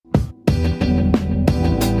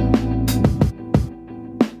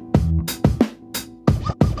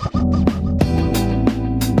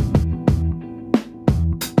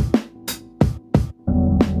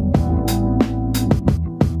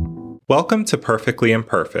Welcome to Perfectly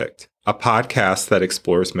Imperfect, a podcast that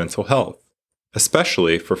explores mental health,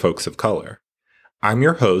 especially for folks of color. I'm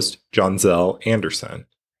your host, Jonzell Anderson.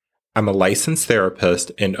 I'm a licensed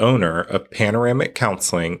therapist and owner of Panoramic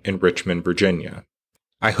Counseling in Richmond, Virginia.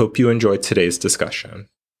 I hope you enjoyed today's discussion.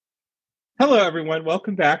 Hello, everyone.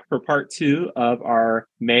 Welcome back for part 2 of our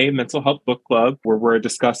May Mental Health Book Club, where we're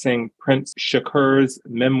discussing Prince Shakur's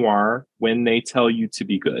memoir, When They Tell You to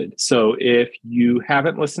Be Good. So if you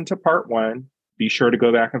haven't listened to part 1, be sure to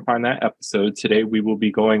go back and find that episode. Today, we will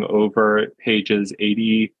be going over pages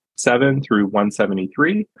 87 through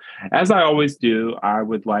 173. As I always do, I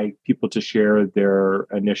would like people to share their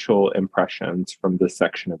initial impressions from this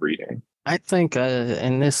section of reading. I think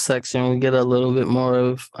in this section we get a little bit more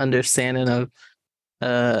of understanding of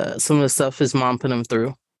some of the stuff his mom put him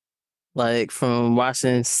through, like from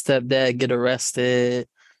watching stepdad get arrested,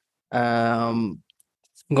 going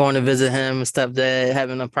to visit him, stepdad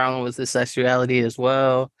having a problem with his sexuality as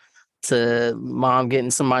well, to mom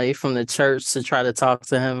getting somebody from the church to try to talk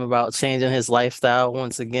to him about changing his lifestyle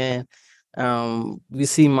once again. We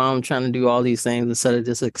see mom trying to do all these things instead of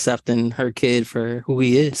just accepting her kid for who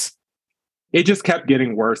he is. It just kept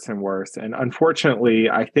getting worse and worse. And unfortunately,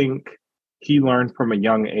 I think he learned from a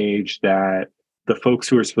young age that the folks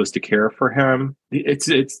who are supposed to care for him,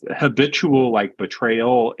 it's habitual like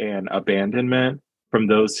betrayal and abandonment from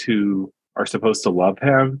those who are supposed to love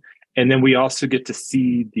him. And then we also get to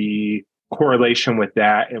see the correlation with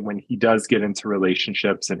that. And when he does get into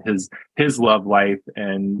relationships and his love life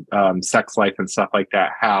and sex life and stuff like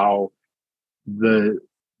that, how the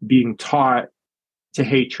being taught to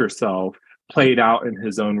hate yourself played out in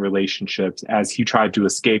his own relationships as he tried to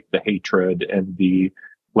escape the hatred and the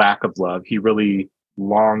lack of love. He really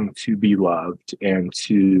longed to be loved and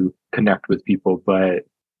to connect with people, but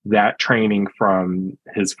that training from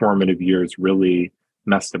his formative years really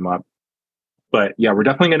messed him up. But yeah, we're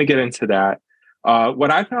definitely going to get into that.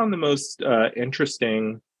 What I found the most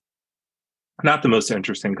interesting, not the most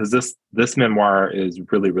interesting, because this memoir is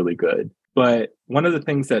really, really good. But one of the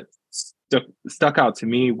things that stuck out to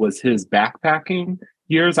me was his backpacking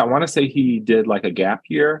years. I want to say he did like a gap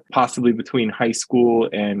year, possibly between high school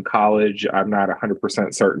and college. I'm not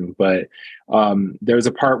 100% certain, but there's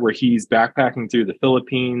a part where he's backpacking through the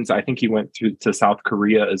Philippines. I think he went to South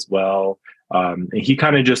Korea as well. And he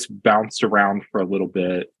kind of just bounced around for a little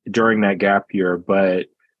bit during that gap year, but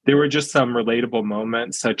there were just some relatable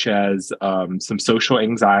moments, such as some social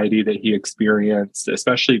anxiety that he experienced,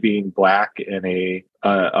 especially being Black in a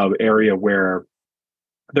area where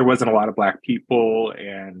there wasn't a lot of Black people,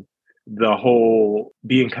 and the whole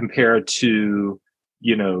being compared to,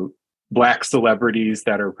 Black celebrities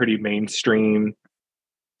that are pretty mainstream,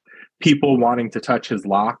 people wanting to touch his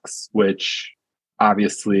locks, which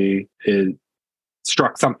obviously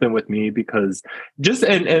struck something with me because just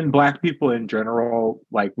and Black people in general,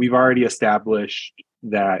 like we've already established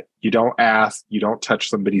that you don't ask, you don't touch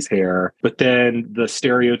somebody's hair, but then the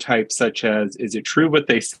stereotypes such as, is it true what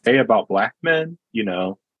they say about Black men?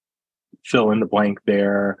 Fill in the blank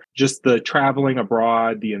there. Just the traveling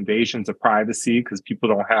abroad, the invasions of privacy because people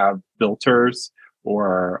don't have filters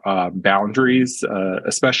or boundaries,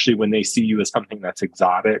 especially when they see you as something that's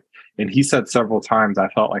exotic. And he said several times, I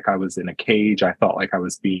felt like I was in a cage. I felt like I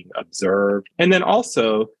was being observed. And then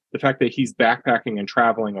also the fact that he's backpacking and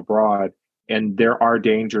traveling abroad, and there are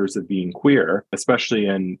dangers of being queer, especially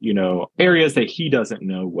in, areas that he doesn't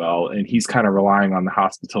know well. And he's kind of relying on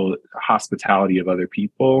the hospitality of other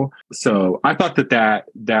people. So I thought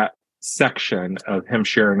that section of him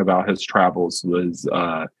sharing about his travels was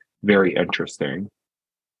very interesting.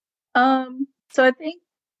 So I think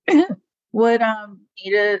what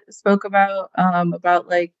Nita spoke about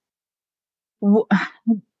like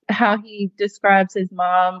how he describes his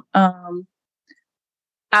mom. I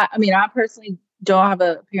mean, I personally don't have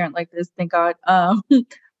a parent like this, thank God.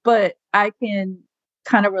 But I can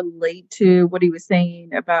kind of relate to what he was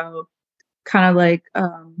saying about kind of like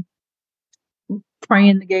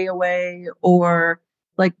praying the gay away, or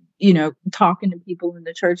like, talking to people in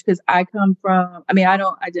the church. Because I don't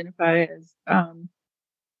identify as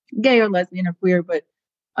gay or lesbian or queer, but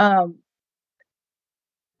I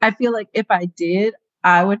feel like if I did,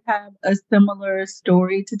 I would have a similar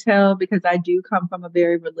story to tell, because I do come from a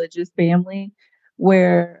very religious family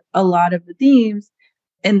where a lot of the themes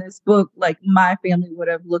in this book, like my family would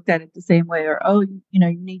have looked at it the same way, or, oh, you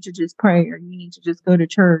need to just pray, or you need to just go to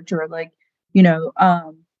church, or like,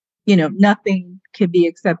 nothing can be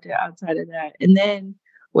accepted outside of that. And then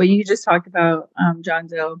what you just talked about,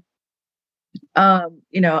 Jonzell,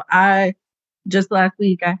 I just last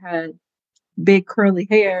week I had big curly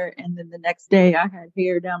hair, and then the next day I had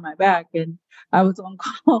hair down my back, and I was on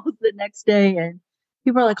calls the next day, and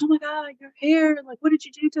people are like, "Oh my God, your hair! Like, what did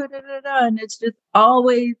you do to it?" Da, da, da. And it's just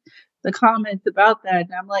always the comments about that,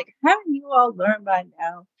 and I'm like, haven't you all learned by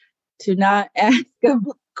now to not ask a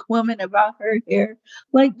black woman about her hair?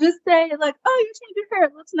 Like, just say like, "Oh, you changed your hair.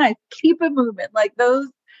 It looks nice." Keep it moving. Like those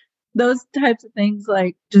types of things,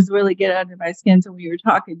 like, just really get under my skin. So when you were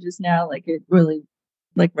talking just now, like, it really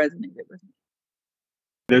like resonated with me.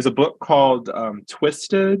 There's a book called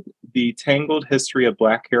Twisted: The Tangled History of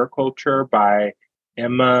Black Hair Culture by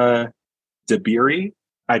Emma Dabiri.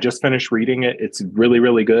 I just finished reading it. It's really,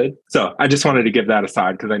 really good. So I just wanted to give that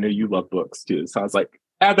aside because I know you love books too. So I was like,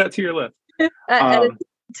 add that to your list. I added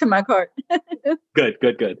to my cart. Good.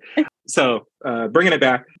 So bringing it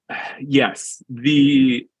back, yes,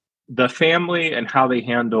 the family and how they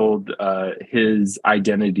handled his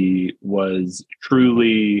identity was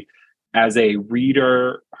truly, as a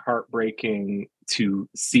reader, heartbreaking to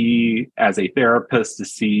see, as a therapist, to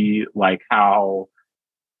see like how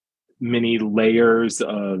many layers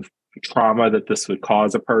of trauma that this would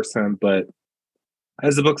cause a person. But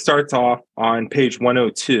as the book starts off on page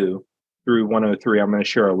 102 through 103, I'm going to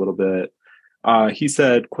share a little bit. He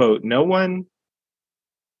said, quote, "No one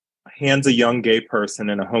hands a young gay person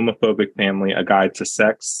in a homophobic family a guide to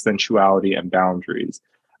sex, sensuality, and boundaries.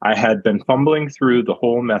 I had been fumbling through the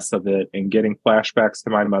whole mess of it and getting flashbacks to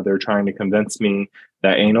my mother trying to convince me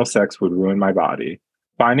that anal sex would ruin my body.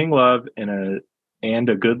 Finding love and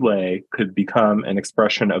a good lay could become an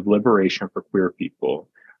expression of liberation for queer people.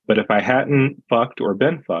 But if I hadn't fucked or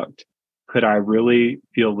been fucked, could I really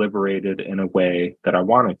feel liberated in a way that I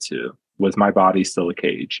wanted to? Was my body still a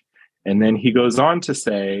cage?" And then he goes on to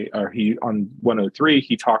say, on 103,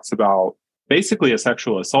 he talks about basically a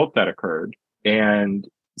sexual assault that occurred. And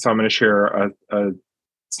so I'm going to share a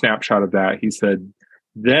snapshot of that. He said,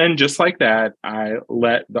 "Then just like that, I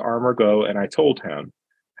let the armor go and I told him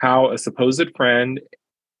how a supposed friend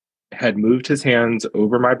had moved his hands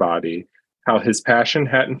over my body, how his passion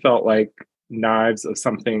hadn't felt like knives of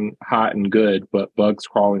something hot and good, but bugs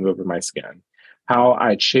crawling over my skin. How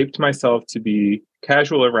I'd shaped myself to be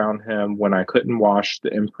casual around him when I couldn't wash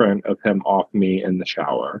the imprint of him off me in the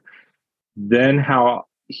shower. Then how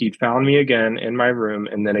he'd found me again in my room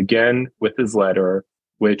and then again with his letter,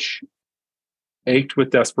 which ached with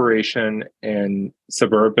desperation and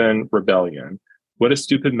suburban rebellion. What a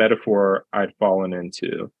stupid metaphor I'd fallen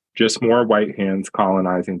into. Just more white hands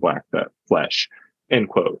colonizing black flesh," end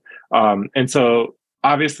quote. And so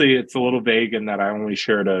obviously it's a little vague in that I only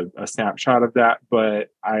shared a snapshot of that, but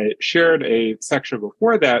I shared a section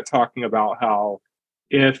before that talking about how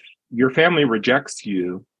if your family rejects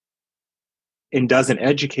you and doesn't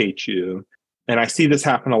educate you, and I see this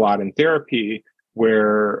happen a lot in therapy,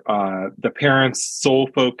 where the parents' sole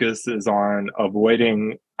focus is on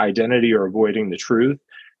avoiding identity or avoiding the truth.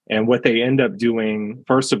 And what they end up doing,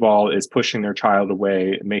 first of all, is pushing their child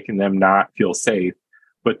away, making them not feel safe.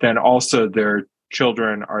 But then also their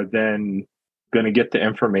children are then going to get the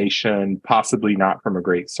information, possibly not from a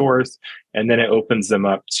great source. And then it opens them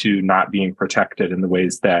up to not being protected in the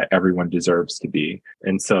ways that everyone deserves to be.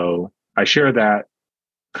 And so I share that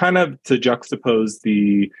kind of to juxtapose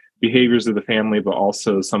the behaviors of the family, but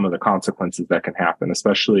also some of the consequences that can happen,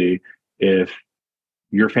 especially if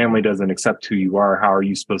your family doesn't accept who you are. How are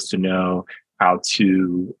you supposed to know how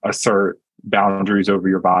to assert boundaries over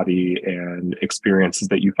your body and experiences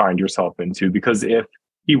that you find yourself into? Because if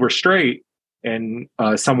he were straight and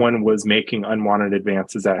someone was making unwanted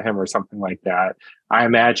advances at him or something like that, I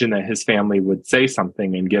imagine that his family would say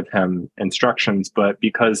something and give him instructions. But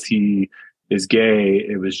because he is gay,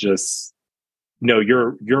 it was just, no,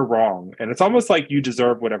 you're wrong. And it's almost like you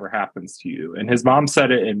deserve whatever happens to you. And his mom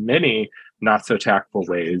said it in many not so tactful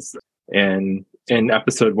ways. And in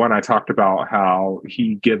episode 1, I talked about how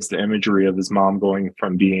he gives the imagery of his mom going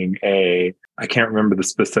from being I can't remember the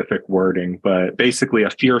specific wording, but basically a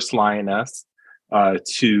fierce lioness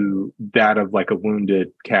to that of like a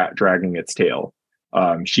wounded cat dragging its tail.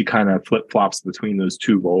 She kind of flip-flops between those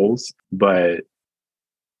two roles, but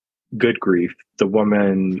good grief, the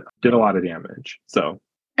woman did a lot of damage. So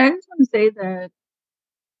I just want to say that,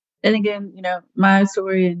 and again, my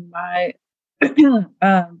story and my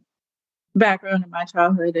background in my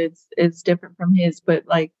childhood is different from his, but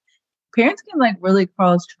like parents can like really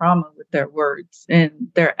cause trauma with their words and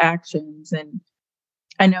their actions. And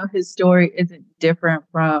I know his story isn't different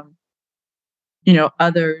from,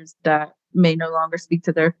 others that may no longer speak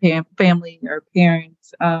to their family or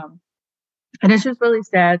parents. And it's just really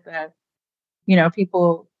sad that,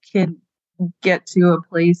 people can get to a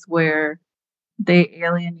place where they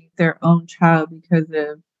alienate their own child because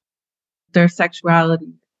of their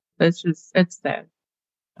sexuality. It's sad.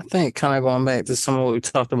 I think kind of going back to some of what we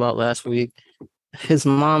talked about last week, his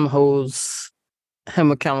mom holds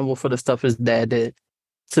him accountable for the stuff his dad did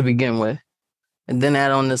to begin with. And then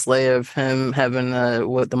add on this layer of him having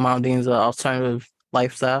what the mom deems an alternative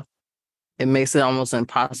lifestyle. It makes it almost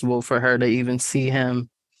impossible for her to even see him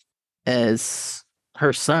as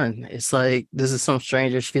her son. It's like this is some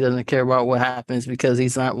stranger. She doesn't care about what happens because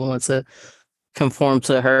he's not willing to conform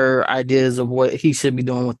to her ideas of what he should be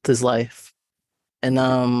doing with his life. And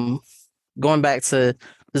going back to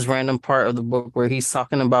this random part of the book where he's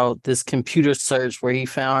talking about this computer search where he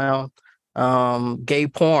found gay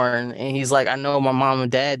porn, and he's like, I know my mom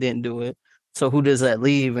and dad didn't do it, so who does that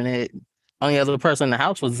leave? And it only other person in the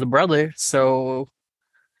house was the brother. So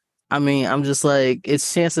I mean, I'm just like,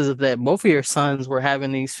 it's chances that both of your sons were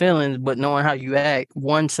having these feelings, but knowing how you act,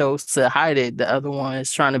 one chose to hide it, the other one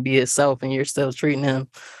is trying to be himself, and you're still treating him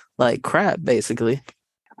like crap, basically.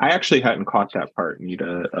 I actually hadn't caught that part,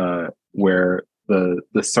 Nita, where the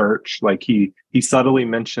search, like he subtly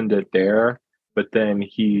mentioned it there, but then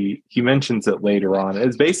he mentions it later on.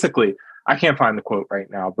 It's basically, I can't find the quote right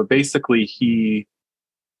now, but basically he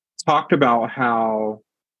talked about how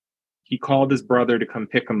he called his brother to come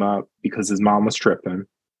pick him up because his mom was tripping.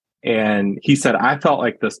 And he said, I felt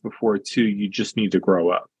like this before too. You just need to grow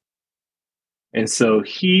up. And so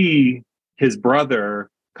his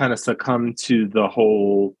brother kind of succumbed to the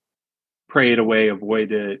whole pray it away,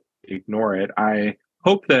 avoid it, ignore it. I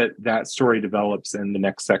hope that story develops in the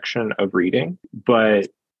next section of reading, but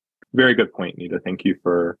very good point, Nita. Thank you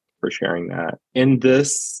for sharing that. In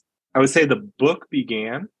this, I would say the book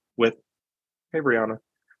began with, hey, Brianna.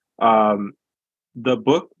 The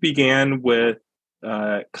book began with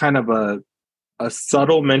kind of a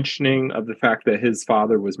subtle mentioning of the fact that his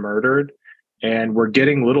father was murdered. And we're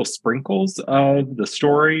getting little sprinkles of the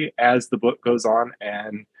story as the book goes on.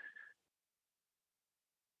 And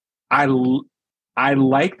I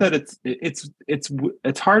like that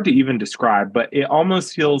it's hard to even describe, but it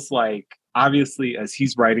almost feels like, obviously, as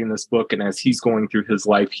he's writing this book and as he's going through his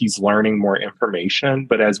life, he's learning more information.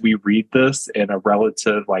 But as we read this in a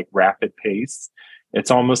relative, like, rapid pace,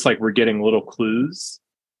 it's almost like we're getting little clues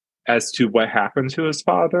as to what happened to his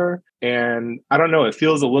father. And I don't know, it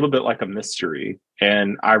feels a little bit like a mystery.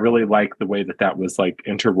 And I really like the way that was like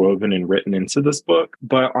interwoven and written into this book.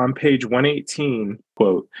 But on page 118,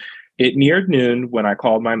 quote, it neared noon when I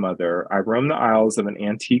called my mother. I roamed the aisles of an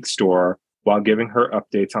antique store while giving her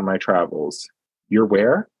updates on my travels. You're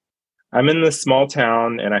where? I'm in this small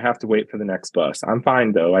town and I have to wait for the next bus. I'm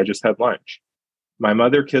fine though. I just had lunch. My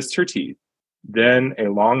mother kissed her teeth. Then a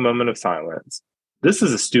long moment of silence. This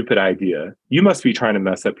is a stupid idea. You must be trying to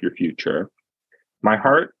mess up your future. My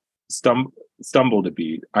heart stumbled a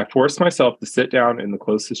beat. I forced myself to sit down in the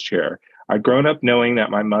closest chair. I'd grown up knowing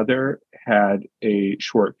that my mother had a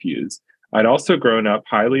short fuse. I'd also grown up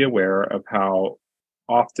highly aware of how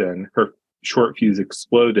often her short fuse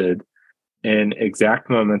exploded in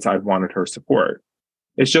exact moments I'd wanted her support.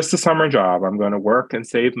 It's just a summer job. I'm going to work and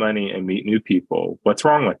save money and meet new people. What's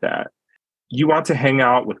wrong with that? You want to hang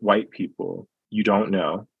out with white people. You don't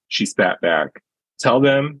know. She spat back. Tell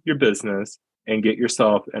them your business and get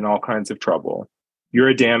yourself in all kinds of trouble. You're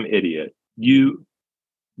a damn idiot.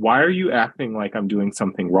 Why are you acting like I'm doing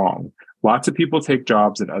something wrong? Lots of people take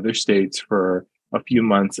jobs in other states for a few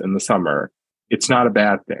months in the summer. It's not a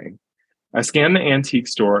bad thing. I scanned the antique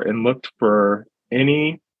store and looked for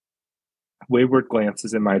any wayward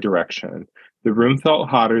glances in my direction. The room felt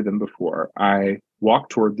hotter than before. I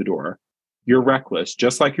walked toward the door. You're reckless,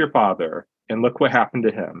 just like your father. And look what happened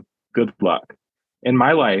to him. Good luck. In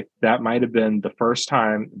my life, that might have been the first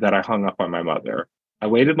time that I hung up on my mother. I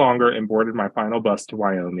waited longer and boarded my final bus to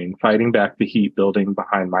Wyoming, fighting back the heat building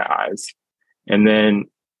behind my eyes. And then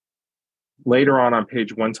later on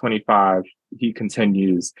page 125, he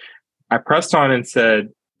continues, I pressed on and said,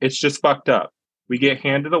 it's just fucked up. We get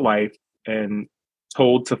handed a life and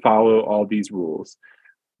told to follow all these rules.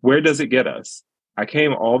 Where does it get us? I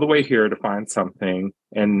came all the way here to find something,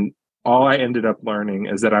 and all I ended up learning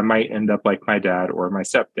is that I might end up like my dad or my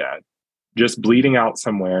stepdad, just bleeding out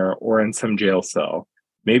somewhere or in some jail cell.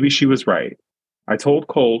 Maybe she was right. I told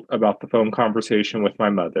Colt about the phone conversation with my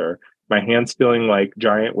mother, my hands feeling like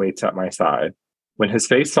giant weights at my side. When his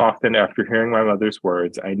face softened after hearing my mother's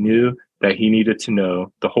words, I knew that he needed to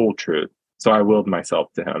know the whole truth, so I willed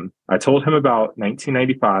myself to him. I told him about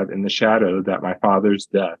 1995 and the shadow that my father's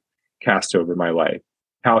death cast over my life.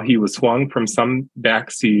 How he was swung from some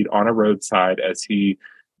backseat on a roadside as he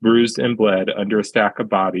bruised and bled under a stack of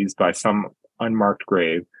bodies by some unmarked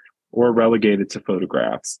grave. or relegated to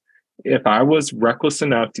photographs. If I was reckless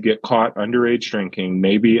enough to get caught underage drinking,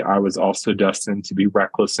 maybe I was also destined to be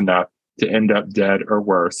reckless enough to end up dead or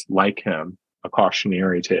worse, like him, a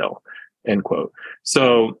cautionary tale, end quote.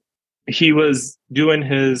 So he was doing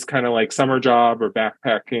his kind of like summer job or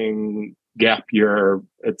backpacking gap year.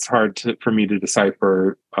 It's hard for me to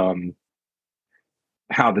decipher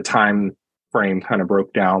how the time frame kind of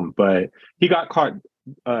broke down, but he got caught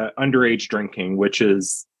underage drinking, which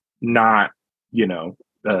is not,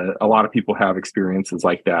 a lot of people have experiences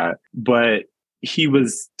like that. But he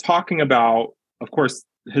was talking about, of course,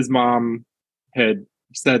 his mom had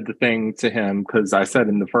said the thing to him, because I said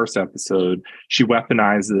in the first episode, she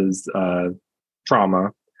weaponizes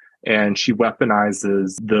trauma, and she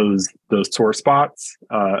weaponizes those sore spots,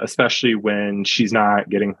 especially when she's not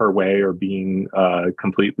getting her way or being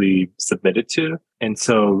completely submitted to. And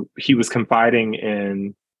so he was confiding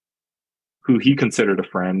in who he considered a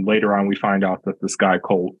friend. Later on, we find out that this guy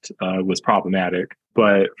Colt was problematic.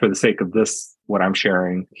 But for the sake of this, what I'm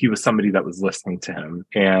sharing, he was somebody that was listening to him.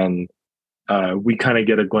 And we kind of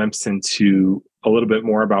get a glimpse into a little bit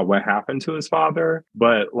more about what happened to his father.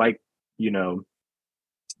 But like,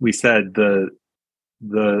 we said, the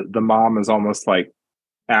mom is almost like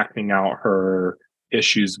acting out her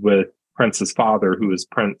issues with Prince's father, who is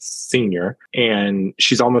Prince Senior, and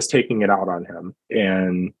she's almost taking it out on him.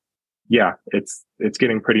 And yeah, it's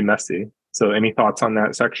getting pretty messy. So any thoughts on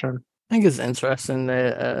that section? I think it's interesting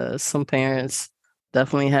that some parents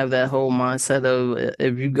definitely have that whole mindset of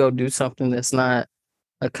if you go do something that's not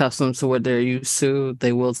accustomed to what they're used to,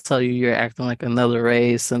 they will tell you you're acting like another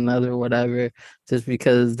race, another whatever, just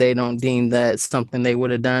because they don't deem that something they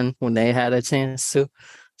would have done when they had a chance to.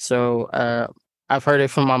 So I've heard it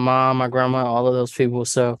from my mom, my grandma, all of those people.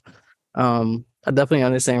 So I definitely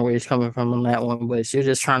understand where you're coming from on that one, but you're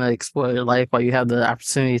just trying to explore your life while you have the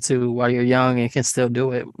opportunity to, while you're young and can still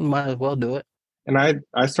do it. You might as well do it. And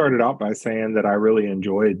I started out by saying that I really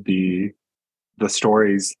enjoyed the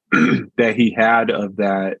stories that he had of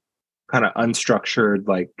that kind of unstructured,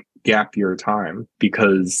 like, gap year time,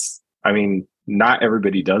 because I mean, not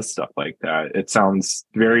everybody does stuff like that. It sounds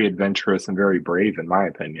very adventurous and very brave, in my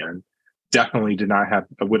opinion. Definitely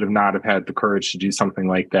would not have had the courage to do something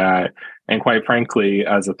like that. And quite frankly,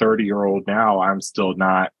 as a 30-year-old now, I'm still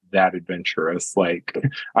not that adventurous. Like,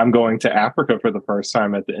 I'm going to Africa for the first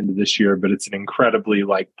time at the end of this year, but it's an incredibly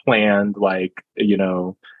like planned, like,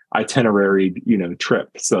 itinerary, trip.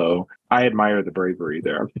 So I admire the bravery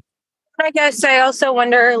there. I guess I also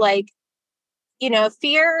wonder, like,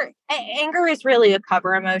 fear, anger is really a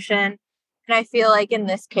cover emotion. And I feel like in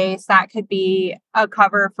this case, that could be a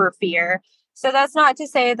cover for fear. So that's not to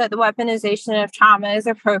say that the weaponization of trauma is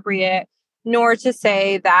appropriate, nor to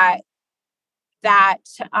say that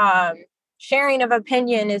sharing of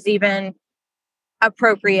opinion is even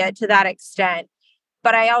appropriate to that extent.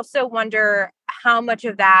 But I also wonder how much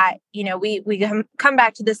of that, we come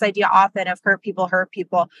back to this idea often of hurt people.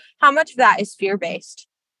 How much of that is fear-based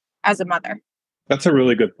as a mother? That's a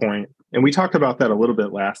really good point. And we talked about that a little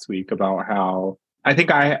bit last week, about how I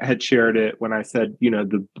think I had shared it when I said,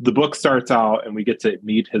 the book starts out and we get to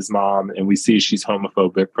meet his mom and we see she's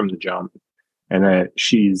homophobic from the jump, and that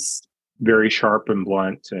she's very sharp and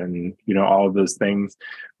blunt and, all of those things.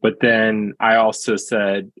 But then I also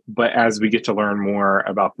said, but as we get to learn more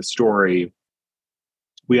about the story,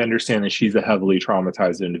 we understand that she's a heavily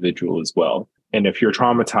traumatized individual as well. And if you're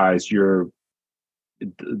traumatized,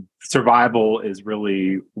 survival is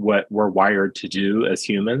really what we're wired to do as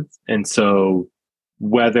humans. And so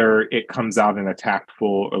whether it comes out in a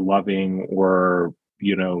tactful or loving or,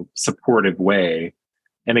 supportive way,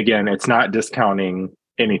 and again, it's not discounting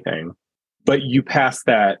anything, but you pass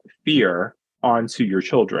that fear onto your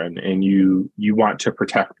children and you want to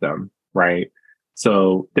protect them, right?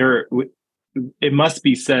 So it must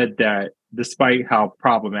be said that despite how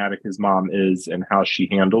problematic his mom is and how she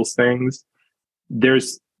handles things,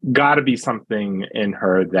 there's got to be something in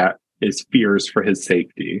her that is fears for his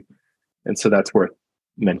safety. And so that's worth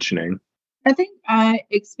mentioning. I think I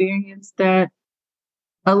experienced that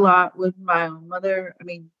a lot with my own mother. I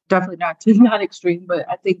mean, definitely not extreme, but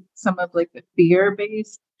I think some of like the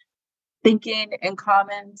fear-based thinking and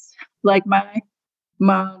comments, like my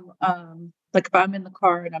mom, like if I'm in the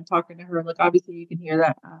car and I'm talking to her, like obviously you can hear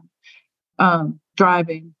that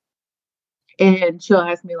driving, and she'll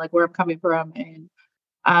ask me like where I'm coming from, and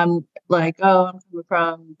I'm like, oh, I'm coming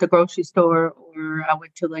from the grocery store, or I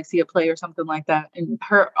went to like see a play or something like that. And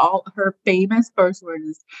her famous first word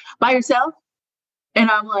is, by yourself?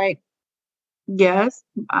 And I'm like, yes,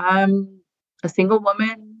 I'm a single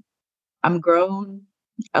woman. I'm grown.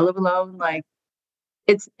 I live alone. Like,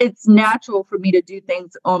 it's natural for me to do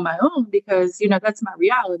things on my own because, that's my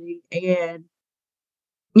reality. And,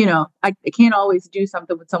 I can't always do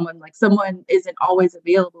something with someone. Like someone isn't always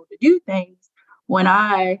available to do things when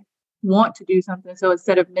I want to do something. So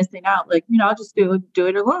instead of missing out, like, I'll just do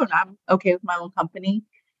it alone. I'm okay with my own company.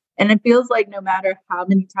 And it feels like no matter how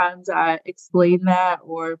many times I explain that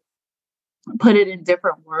or put it in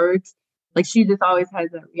different words, like she just always has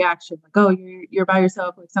that reaction, like, oh, you're by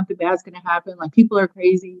yourself, like something bad's gonna happen, like people are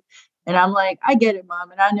crazy. And I'm like, I get it,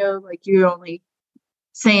 Mom, and I know like you're only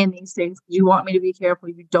saying these things because you want me to be careful.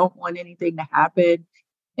 You don't want anything to happen.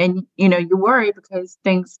 And you worry because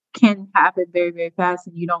things can happen very, very fast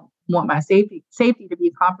and you don't want my safety to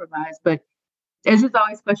be compromised. But it's just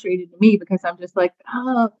always frustrating to me because I'm just like,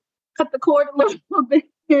 oh, cut the cord a little bit.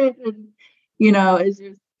 And it's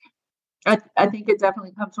just I think it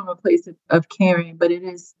definitely comes from a place of caring, but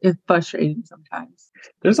it's frustrating sometimes.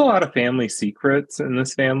 There's a lot of family secrets in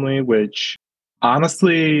this family, which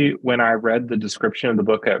honestly, when I read the description of the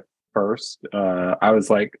book at first, I was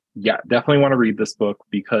like, yeah, definitely want to read this book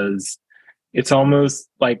because it's almost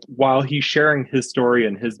like while he's sharing his story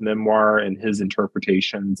and his memoir and his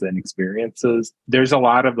interpretations and experiences, there's a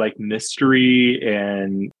lot of like mystery.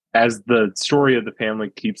 And as the story of the family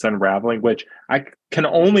keeps unraveling, which I can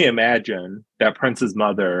only imagine that Prince's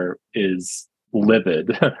mother is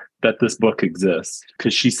livid that this book exists,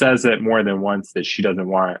 because she says it more than once that she doesn't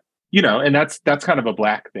want, and that's kind of a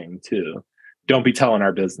Black thing too. Don't be telling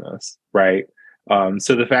our business, right?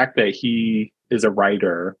 So the fact that he is a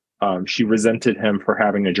writer, she resented him for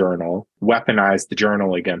having a journal, weaponized the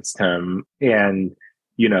journal against him. And,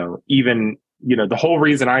 even, the whole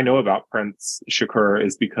reason I know about Prince Shakur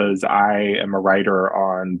is because I am a writer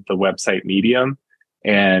on the website Medium,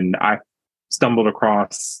 and I stumbled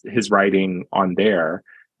across his writing on there,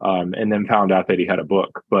 and then found out that he had a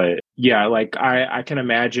book. But yeah, like I can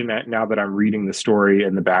imagine that now that I'm reading the story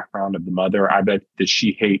and the background of the mother, I bet that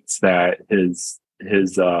she hates that his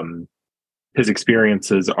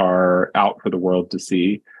experiences are out for the world to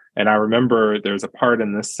see. And I remember there's a part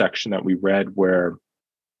in this section that we read where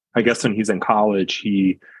I guess when he's in college,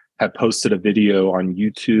 he had posted a video on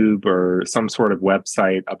YouTube or some sort of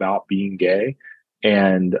website about being gay.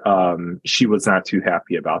 And she was not too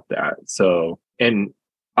happy about that. So, and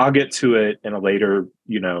I'll get to it in a later,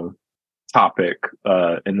 topic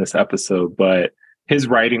in this episode, but his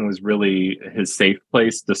writing was really his safe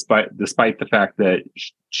place, despite the fact that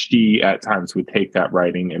she at times would take that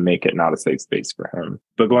writing and make it not a safe space for him.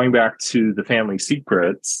 But going back to the family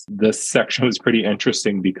secrets, this section was pretty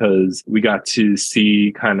interesting because we got to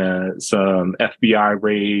see kind of some FBI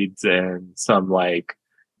raids and some like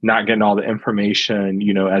not getting all the information,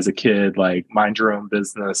 as a kid, like mind your own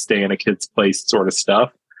business, stay in a kid's place sort of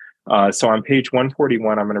stuff. So on page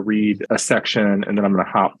 141, I'm going to read a section and then I'm going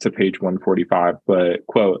to hop to page 145. But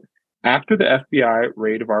quote, after the FBI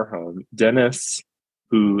raid of our home, Dennis,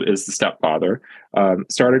 who is the stepfather,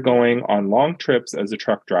 started going on long trips as a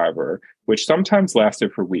truck driver, which sometimes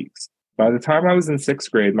lasted for weeks. By the time I was in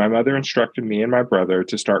 6th grade, my mother instructed me and my brother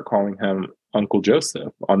to start calling him Uncle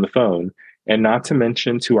Joseph on the phone, and not to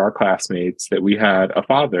mention to our classmates that we had a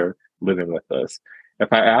father living with us.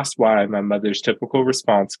 If I asked why, my mother's typical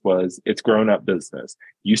response was, it's grown-up business.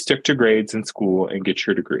 You stick to grades in school and get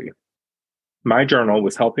your degree. My journal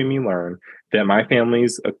was helping me learn that my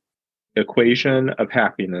family's equation of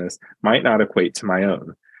happiness might not equate to my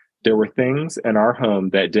own. There were things in our home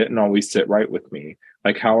that didn't always sit right with me,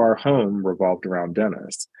 like how our home revolved around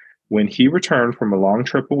Dennis. When he returned from a long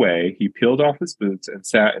trip away, he peeled off his boots and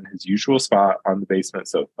sat in his usual spot on the basement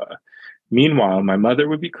sofa. Meanwhile, my mother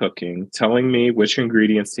would be cooking, telling me which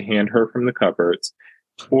ingredients to hand her from the cupboards,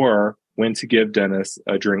 or when to give Dennis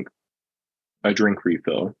a drink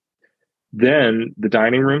refill. Then the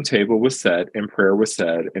dining room table was set and prayer was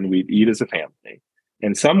said, and we'd eat as a family.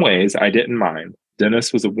 In some ways, I didn't mind.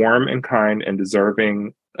 Dennis was warm and kind and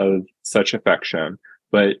deserving of such affection,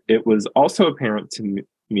 but it was also apparent to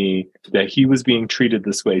me that he was being treated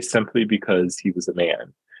this way simply because he was a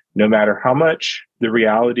man. No matter how much the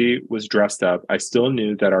reality was dressed up, I still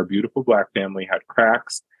knew that our beautiful Black family had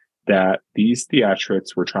cracks that these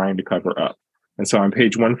theatrics were trying to cover up. And so on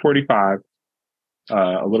page 145,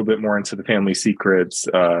 a little bit more into the family secrets,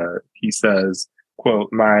 he says, quote,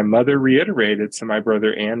 my mother reiterated to my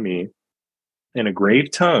brother and me in a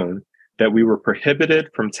grave tone that we were prohibited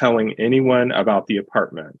from telling anyone about the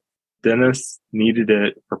apartment. Dennis needed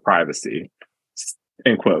it for privacy,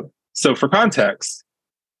 end quote. So for context,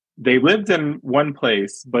 they lived in one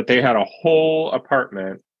place, but they had a whole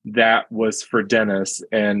apartment that was for Dennis.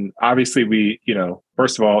 And obviously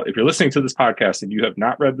first of all, if you're listening to this podcast and you have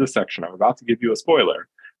not read this section, I'm about to give you a spoiler.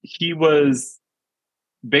 He was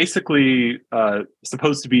basically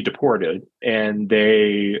supposed to be deported, and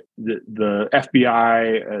the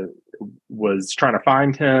FBI was trying to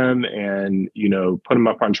find him and put him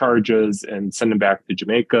up on charges and send him back to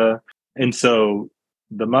Jamaica. And so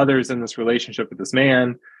the mother's in this relationship with this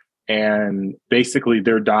man, and basically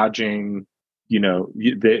they're dodging. He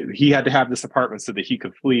had to have this apartment so that he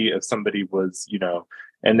could flee if somebody was,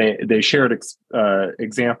 and they shared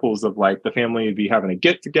examples of like the family would be having a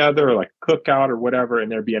get together or like a cookout or whatever,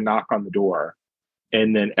 and there'd be a knock on the door,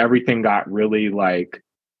 and then everything got really like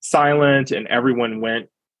silent, and everyone went,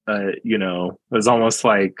 it was almost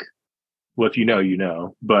like, well,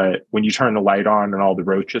 if but when you turn the light on and all the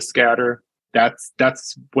roaches scatter,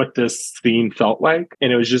 that's what this scene felt like.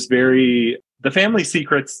 And it was just the family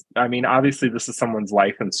secrets. I mean, obviously this is someone's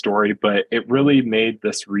life and story, but it really made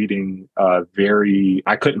this reading I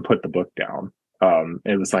couldn't put the book down.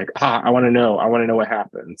 It was like, I want to know what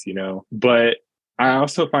happens, but I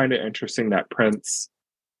also find it interesting that Prince,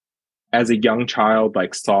 as a young child,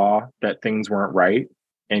 like saw that things weren't right,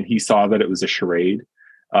 and he saw that it was a charade.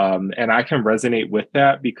 And I can resonate with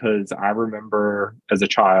that because I remember as a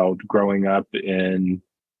child growing up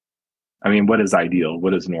what is ideal?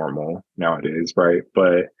 What is normal nowadays, right?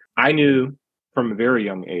 But I knew from a very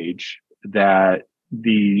young age that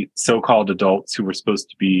the so-called adults who were supposed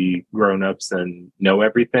to be grown-ups and know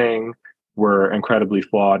everything were incredibly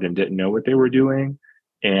flawed and didn't know what they were doing.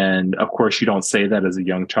 And of course, you don't say that as a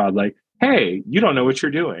young child, like, hey, you don't know what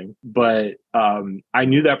you're doing. But I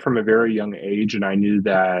knew that from a very young age, and I knew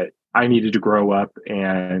that I needed to grow up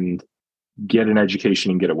and get an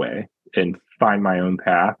education and get away and find my own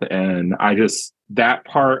path. And that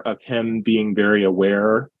part of him being very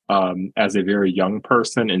aware as a very young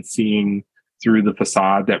person and seeing through the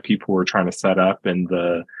facade that people were trying to set up and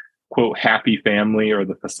the quote happy family or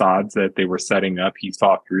the facades that they were setting up, he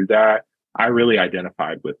saw through that. I really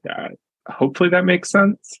identified with that. Hopefully that makes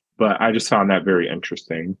sense. But I just found that very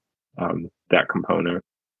interesting, that component.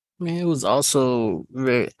 I mean, it was also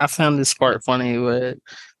I found this part funny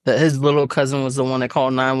that his little cousin was the one that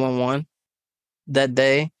called 911 that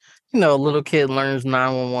day. A little kid learns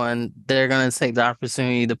 911. They're going to take the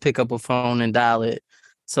opportunity to pick up a phone and dial it.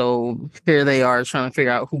 So here they are trying to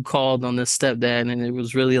figure out who called on this stepdad. And it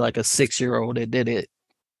was really like a 6-year-old that did it.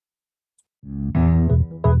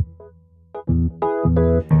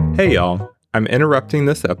 Hey, y'all. I'm interrupting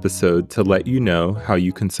this episode to let you know how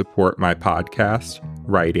you can support my podcast,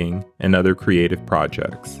 writing, and other creative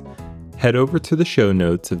projects. Head over to the show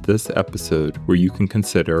notes of this episode where you can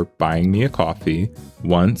consider buying me a coffee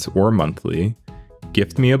once or monthly,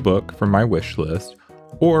 gift me a book from my wish list,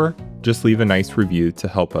 or just leave a nice review to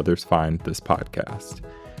help others find this podcast.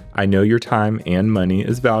 I know your time and money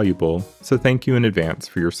is valuable, so thank you in advance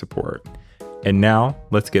for your support. And now,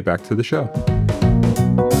 let's get back to the show.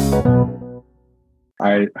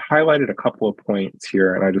 I highlighted a couple of points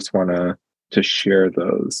here, and I just want to share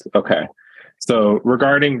those. Okay. So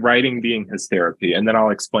regarding writing being his therapy, and then I'll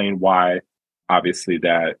explain why, obviously,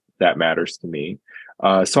 that matters to me.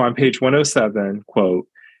 So on page 107, quote,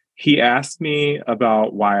 he asked me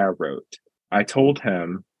about why I wrote. I told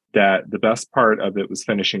him that the best part of it was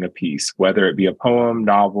finishing a piece, whether it be a poem,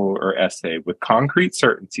 novel, or essay, with concrete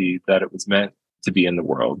certainty that it was meant to be in the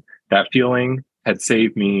world. That feeling had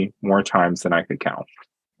saved me more times than I could count.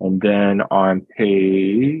 And then on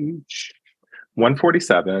page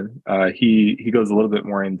 147, he goes a little bit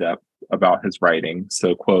more in depth about his writing.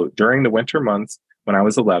 So, quote, during the winter months when I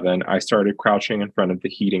was 11, I started crouching in front of the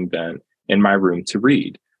heating vent in my room to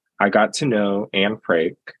read. I got to know Anne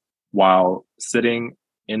Frank while sitting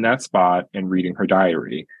in that spot and reading her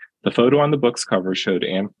diary. The photo on the book's cover showed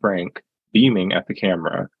Anne Frank beaming at the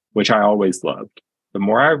camera, which I always loved. The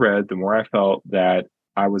more I read, the more I felt that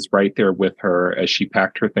I was right there with her as she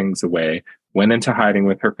packed her things away, went into hiding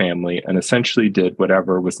with her family, and essentially did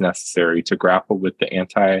whatever was necessary to grapple with the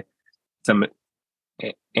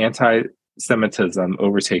anti-Semitism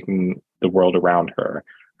overtaking the world around her.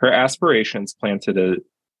 Her aspirations planted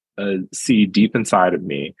a seed deep inside of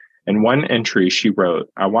me. In one entry, she wrote,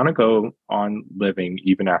 I want to go on living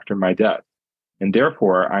even after my death. And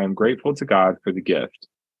therefore, I am grateful to God for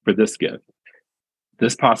this gift,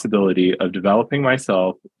 this possibility of developing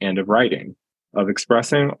myself and of writing, of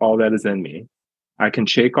expressing all that is in me. I can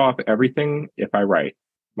shake off everything if I write.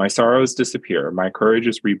 My sorrows disappear. My courage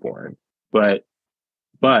is reborn. But,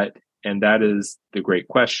 and that is the great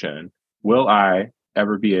question, will I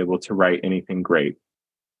ever be able to write anything great?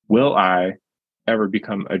 Will I ever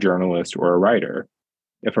become a journalist or a writer?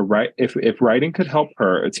 If writing could help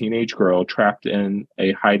her, a teenage girl trapped in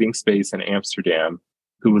a hiding space in Amsterdam,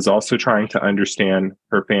 who was also trying to understand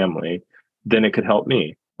her family, then it could help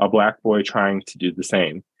me, a Black boy trying to do the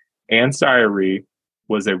same. Anne's diary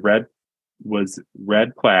was red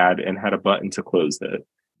plaid and had a button to close it.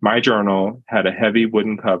 My journal had a heavy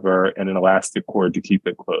wooden cover and an elastic cord to keep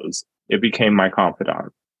it closed. It became my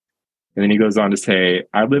confidant. And then he goes on to say,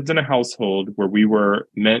 I lived in a household where we were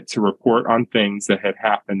meant to report on things that had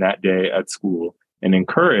happened that day at school and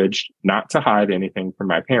encouraged not to hide anything from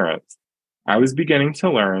my parents. I was beginning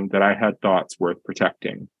to learn that I had thoughts worth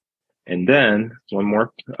protecting. And then one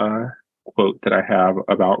more quote that I have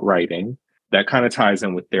about writing that kind of ties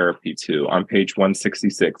in with therapy too. On page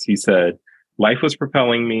 166, he said, life was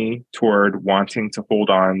propelling me toward wanting to hold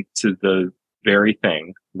on to the very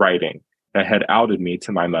thing, writing, that had outed me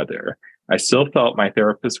to my mother. I still felt my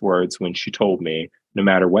therapist's words when she told me, no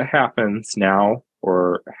matter what happens now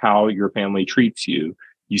or how your family treats you,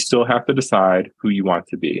 you still have to decide who you want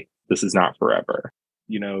to be. This is not forever.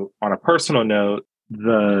 You know, on a personal note,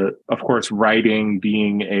 of course, writing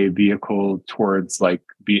being a vehicle towards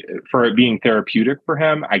for it being therapeutic for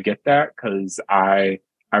him, I get that because I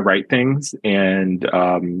write things, and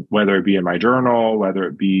whether it be in my journal, whether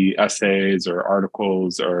it be essays or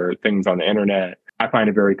articles or things on the internet, I find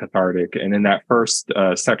it very cathartic. And in that first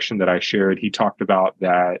section that I shared, he talked about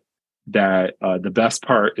that the best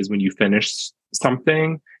part is when you finish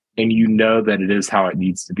something and you know that it is how it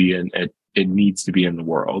needs to be, and it needs to be in the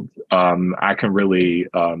world. I can really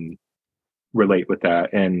relate with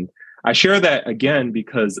that, and I share that again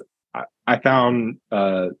because I found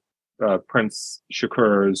Prince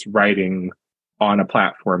Shakur's writing on a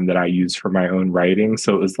platform that I use for my own writing.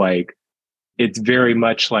 So it was like, it's very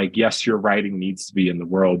much like, yes, your writing needs to be in the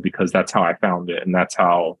world because that's how I found it. And that's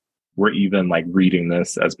how we're even like reading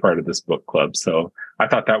this as part of this book club. So I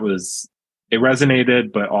thought it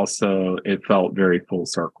resonated, but also it felt very full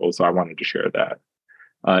circle. So I wanted to share that.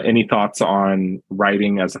 Any thoughts on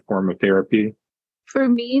writing as a form of therapy? For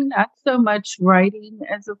me, not so much writing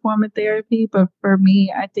as a form of therapy, but for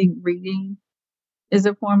me, I think reading is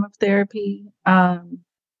a form of therapy.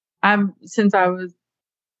 Since I was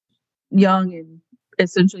young and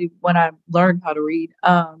essentially when I learned how to read,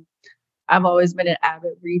 I've always been an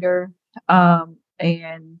avid reader,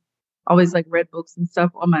 and always like read books and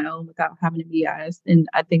stuff on my own without having to be asked. And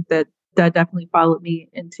I think that definitely followed me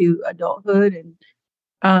into adulthood.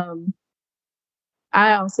 And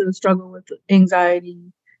I also struggle with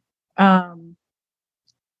anxiety, and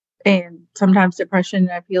sometimes depression.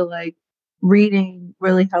 I feel like reading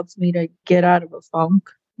really helps me to get out of a funk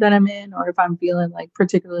that I'm in, or if I'm feeling like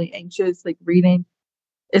particularly anxious, like reading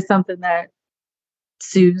is something that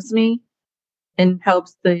soothes me and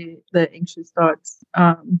helps the anxious thoughts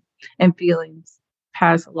and feelings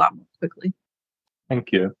pass a lot more quickly.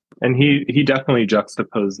 Thank you. And he definitely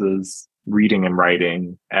juxtaposes reading and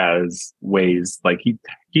writing as ways, like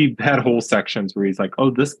he had whole sections where he's like,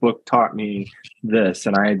 oh, this book taught me this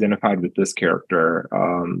and I identified with this character.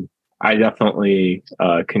 I definitely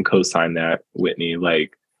can co-sign that, Whitney.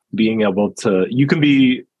 Like being able to, you can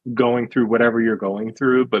be going through whatever you're going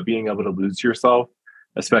through, but being able to lose yourself,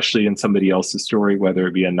 especially in somebody else's story, whether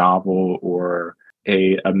it be a novel or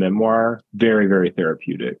a memoir, very, very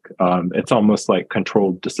therapeutic. It's almost like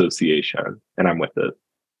controlled dissociation, and I'm with it.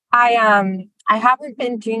 I haven't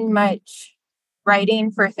been doing much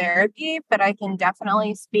writing for therapy, but I can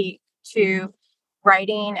definitely speak to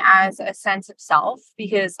writing as a sense of self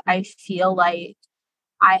because I feel like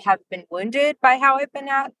I have been wounded by how I've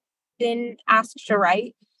been asked to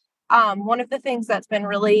write. One of the things that's been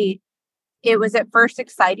really, it was at first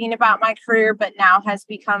exciting about my career, but now has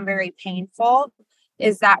become very painful,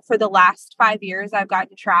 is that for the last 5 years, I've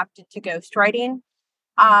gotten trapped into ghostwriting.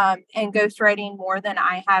 And ghostwriting more than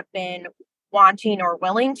I have been wanting or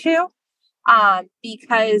willing to,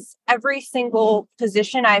 because every single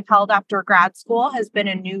position I've held after grad school has been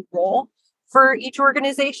a new role for each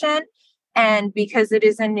organization. And because it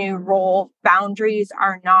is a new role, boundaries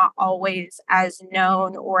are not always as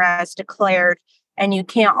known or as declared, and you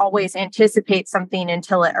can't always anticipate something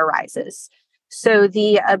until it arises. So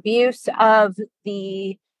the abuse of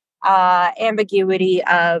the ambiguity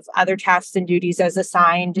of other tasks and duties as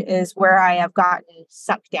assigned is where I have gotten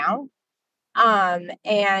sucked down.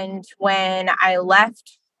 And when I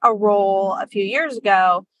left a role a few years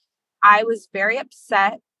ago, I was very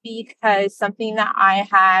upset because something that I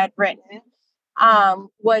had written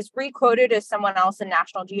was requoted as someone else in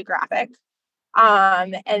National Geographic.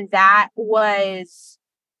 And that was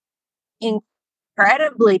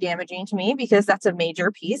incredibly damaging to me because that's a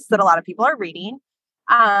major piece that a lot of people are reading.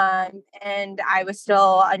 And I was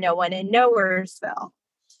still a no one in Nowheresville.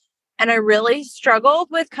 And I really struggled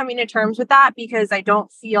with coming to terms with that because I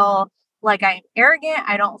don't feel like I'm arrogant.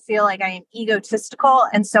 I don't feel like I am egotistical.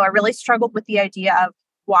 And so I really struggled with the idea of,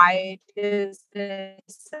 why does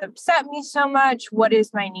this upset me so much? What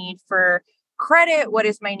is my need for credit? What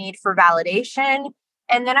is my need for validation?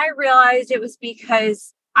 And then I realized it was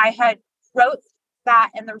because I had wrote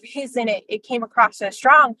that, and the reason it came across so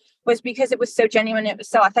strong was because it was so genuine, it was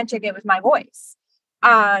so authentic, it was my voice.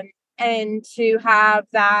 And to have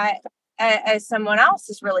that as someone else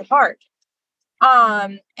is really hard.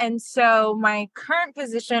 And so my current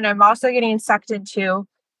position, I'm also getting sucked into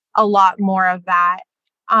a lot more of that.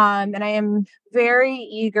 And I am very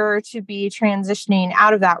eager to be transitioning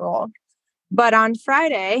out of that role. But on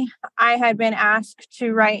Friday, I had been asked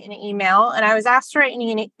to write an email, and I was asked to write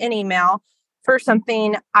an email for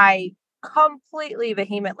something I completely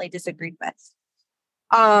vehemently disagreed with.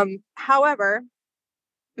 However,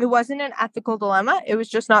 it wasn't an ethical dilemma. It was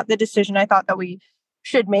just not the decision I thought that we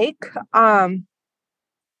should make. But,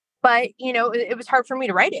 it was hard for me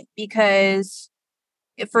to write it because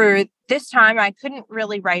for this time, I couldn't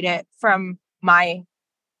really write it from my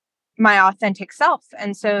authentic self.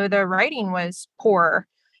 And so the writing was poor,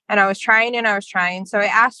 and I was trying. So I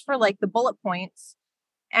asked for the bullet points,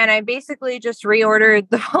 and I basically just reordered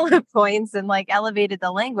the bullet points and elevated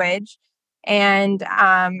the language. And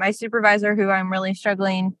my supervisor, who I'm really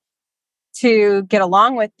struggling to get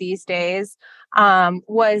along with these days,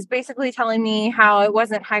 was basically telling me how it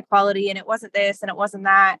wasn't high quality and it wasn't this and it wasn't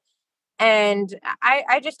that. And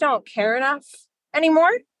I just don't care enough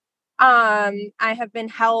anymore. I have been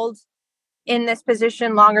held in this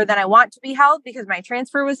position longer than I want to be held because my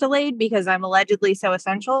transfer was delayed because I'm allegedly so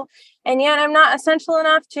essential. And yet I'm not essential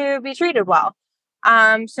enough to be treated well.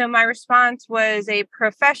 So my response was a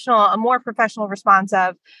more professional response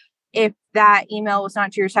of, if that email was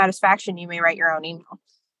not to your satisfaction, you may write your own email.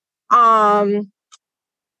 That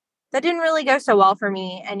didn't really go so well for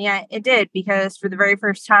me. And yet it did, because for the very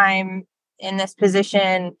first time in this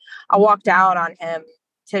position, I walked out on him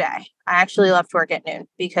today. I actually left work at noon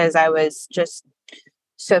because I was just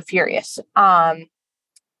so furious.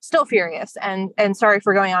 Still furious, and sorry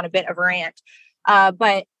for going on a bit of a rant.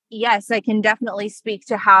 But yes, I can definitely speak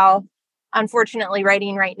to how, unfortunately,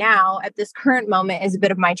 writing right now at this current moment is a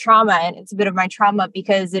bit of my trauma. And it's a bit of my trauma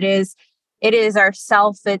because it is our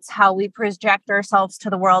self. It's how we project ourselves to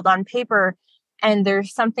the world on paper. And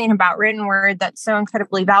there's something about written word that's so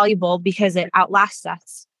incredibly valuable because it outlasts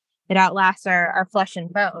us. It outlasts our flesh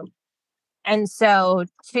and bone. And so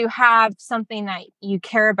to have something that you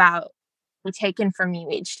care about be taken from you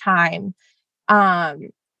each time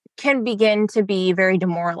can begin to be very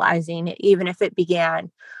demoralizing, even if it began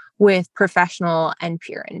with professional and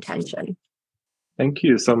pure intention. Thank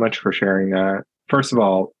you so much for sharing that. First of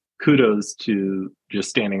all, kudos to just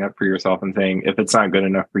standing up for yourself and saying, if it's not good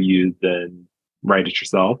enough for you, then write it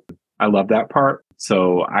yourself. I love that part.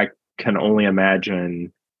 So I can only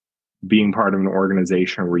imagine being part of an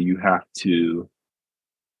organization where you have to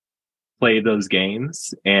play those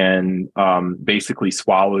games and basically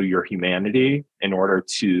swallow your humanity in order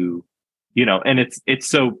to, and it's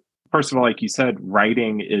so, first of all, like you said,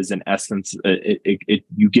 writing is in essence,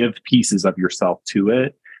 you give pieces of yourself to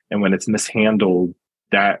it. And when it's mishandled,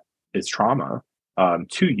 that is trauma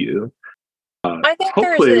to you. I think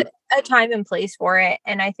there's a time and place for it.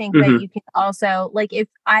 And I think that you can also, if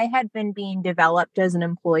I had been being developed as an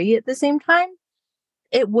employee at the same time,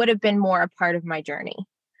 it would have been more a part of my journey.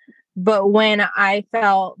 But when I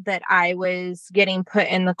felt that I was getting put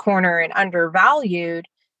in the corner and undervalued,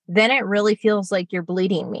 then it really feels like you're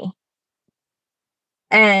bleeding me.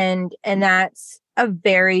 And that's a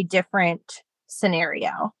very different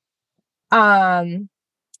scenario.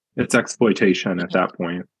 It's exploitation at that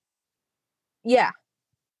point. Yeah.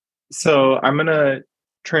 So I'm going to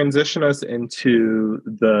transition us into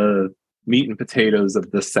the meat and potatoes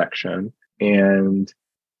of this section. And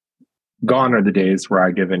gone are the days where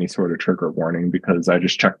I give any sort of trigger warning, because I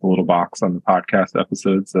just check the little box on the podcast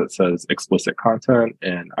episodes that says explicit content,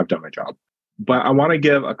 and I've done my job. But I want to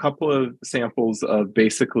give a couple of samples of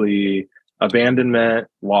basically abandonment,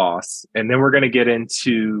 loss, and then we're going to get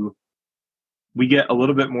into, we get a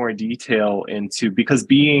little bit more detail into, because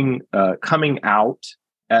being coming out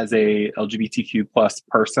as a LGBTQ plus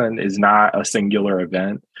person is not a singular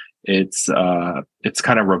event. It's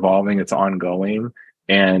kind of revolving, it's ongoing,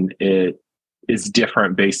 and it is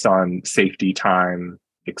different based on safety, time,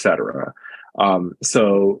 etc.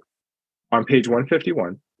 So on page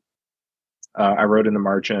 151, I wrote in the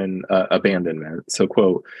margin, abandonment. So,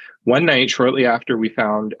 quote, one night shortly after we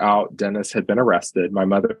found out Dennis had been arrested, my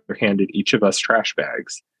mother handed each of us trash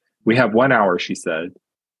bags. We have 1 hour, she said.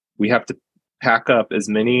 We have to pack up as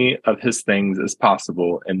many of his things as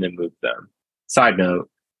possible and then move them. Side note,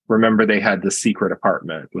 remember they had the secret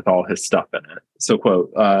apartment with all his stuff in it. So,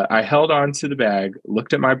 quote, I held on to the bag,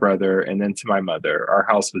 looked at my brother, and then to my mother. Our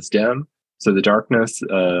house was dim, so the darkness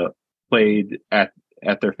played at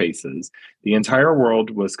their faces. The entire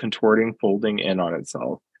world was contorting, folding in on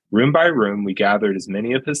itself. Room by room, we gathered as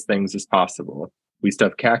many of his things as possible. We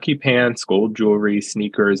stuffed khaki pants, gold jewelry,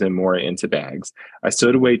 sneakers, and more into bags. I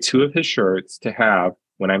stowed away 2 of his shirts to have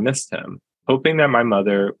when I missed him, hoping that my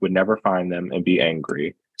mother would never find them and be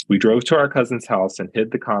angry. We drove to our cousin's house and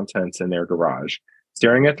hid the contents in their garage.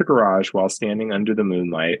 Staring at the garage while standing under the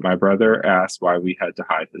moonlight, my brother asked why we had to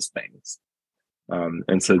hide his things.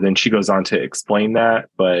 And so then she goes on to explain that.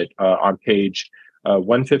 But on page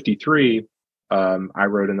 153, I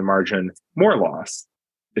wrote in the margin, more loss.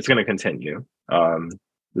 It's going to continue.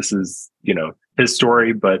 This is, his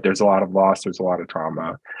story, but there's a lot of loss. There's a lot of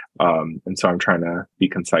trauma. And so I'm trying to be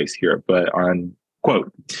concise here. But on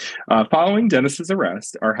quote, following Dennis's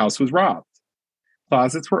arrest, our house was robbed.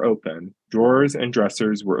 Closets were open. Drawers and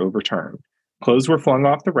dressers were overturned. Clothes were flung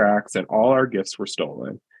off the racks and all our gifts were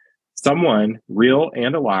stolen. Someone, real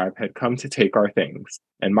and alive, had come to take our things.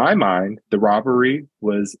 In my mind, the robbery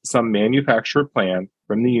was some manufactured plan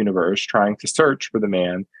from the universe trying to search for the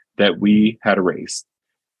man that we had erased.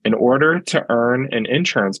 In order to earn an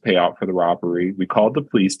insurance payout for the robbery, we called the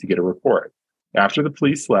police to get a report. After the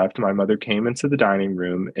police left, my mother came into the dining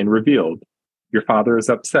room and revealed, your father is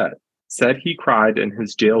upset. Said he cried in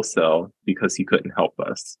his jail cell because he couldn't help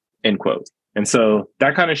us. End quote. And so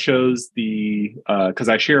that kind of shows because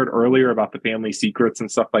I shared earlier about the family secrets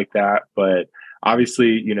and stuff like that. But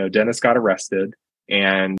obviously, Dennis got arrested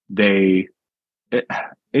and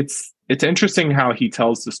it's interesting how he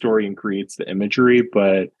tells the story and creates the imagery.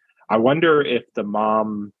 But I wonder if the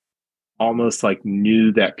mom almost like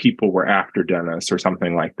knew that people were after Dennis or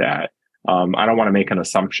something like that. I don't want to make an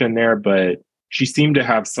assumption there, but she seemed to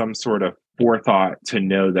have some sort of forethought to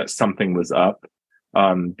know that something was up.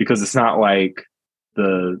 Because it's not like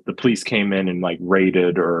the police came in and like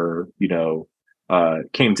raided or,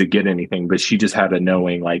 came to get anything, but she just had a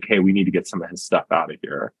knowing like, hey, we need to get some of his stuff out of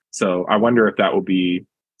here. So I wonder if that will be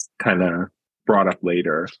kind of brought up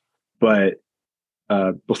later. But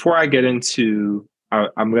before I get into,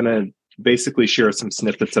 I'm going to basically share some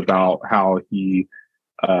snippets about how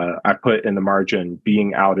I put in the margin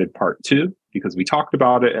being outed part 2, because we talked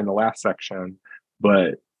about it in the last section,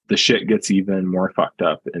 but the shit gets even more fucked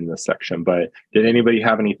up in this section. But did anybody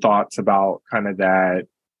have any thoughts about kind of that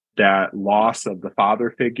loss of the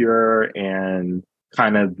father figure and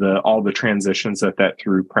kind of all the transitions that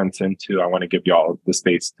threw Prince into? I want to give y'all the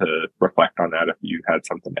space to reflect on that if you had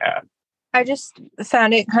something to add. I just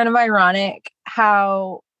found it kind of ironic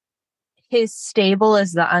how his stable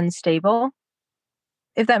is the unstable,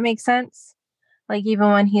 if that makes sense. Like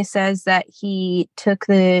even when he says that he took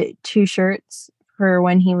the 2 shirts for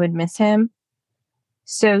when he would miss him.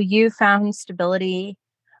 So you found stability.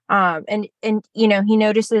 And he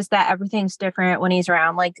notices that everything's different when he's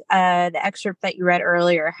around. Like the excerpt that you read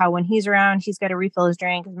earlier, how when he's around, he's got to refill his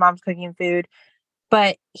drink, his mom's cooking food.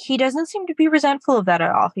 But he doesn't seem to be resentful of that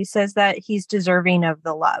at all. He says that he's deserving of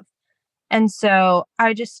the love. And so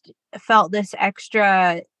I just felt this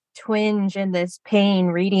extra twinge and this pain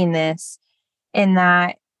reading this, in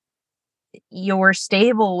that your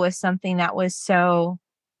stable was something that was so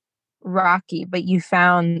rocky, but you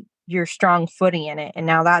found your strong footing in it. And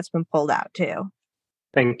now that's been pulled out too.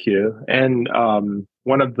 Thank you. And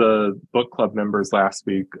one of the book club members last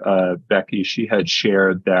week, Becky, she had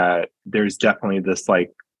shared that there's definitely this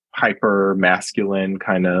like hyper masculine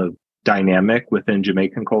kind of dynamic within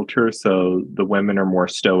Jamaican culture. So the women are more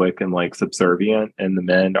stoic and like subservient, and the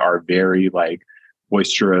men are very like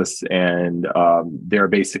boisterous, and they're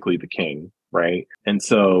basically the king, right? And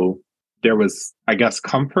so there was, I guess,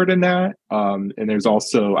 comfort in that. And there's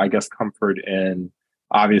also, I guess, comfort in,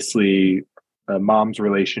 obviously, mom's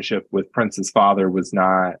relationship with Prince's father was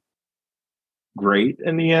not great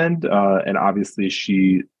in the end. And obviously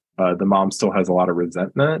the mom still has a lot of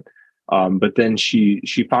resentment. But then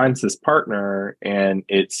she finds this partner, and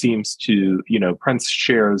it seems to, Prince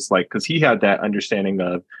shares like, because he had that understanding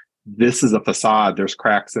of, this is a facade, there's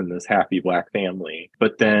cracks in this happy Black family.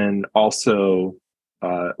 But then also,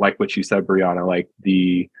 like what you said, Brianna, like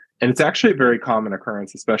and it's actually a very common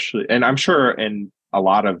occurrence, especially, and I'm sure in a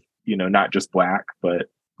lot of, not just Black, but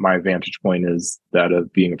my vantage point is that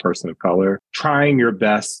of being a person of color, trying your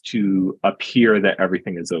best to appear that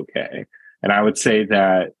everything is okay. And I would say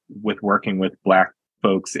that with working with Black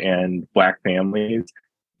folks and Black families,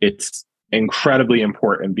 it's incredibly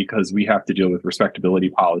important because we have to deal with respectability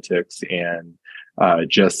politics and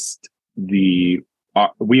just we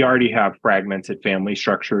already have fragmented family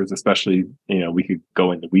structures, especially, we could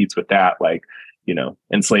go in the weeds with that. Like,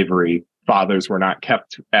 in slavery, fathers were not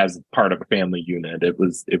kept as part of a family unit.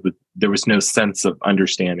 There was no sense of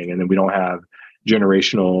understanding. And then we don't have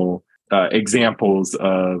generational examples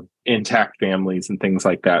of intact families and things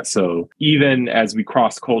like that. So even as we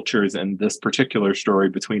cross cultures in this particular story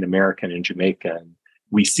between American and Jamaican,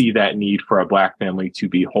 we see that need for a Black family to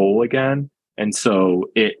be whole again. And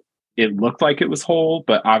so it looked like it was whole,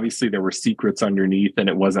 but obviously there were secrets underneath and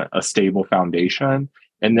it wasn't a stable foundation.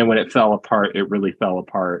 And then when it fell apart, it really fell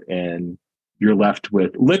apart and you're left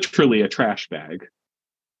with literally a trash bag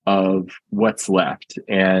of what's left.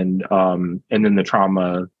 And then the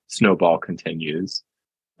trauma snowball continues.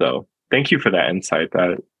 So thank you for that insight.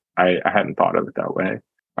 That I hadn't thought of it that way.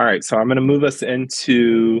 All right. So I'm going to move us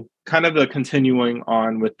into kind of the continuing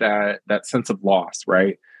on with that sense of loss,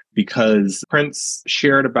 right? Because Prince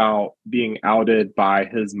shared about being outed by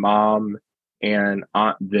his mom and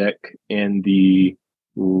Aunt Vic in the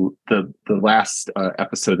last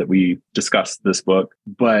episode that we discussed this book,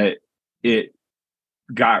 but it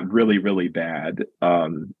got really, really bad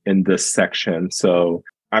in this section. So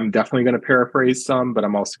I'm definitely going to paraphrase some, but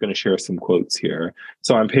I'm also going to share some quotes here.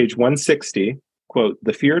 So on page 160, quote,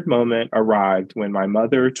 "The feared moment arrived when my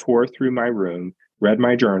mother tore through my room, read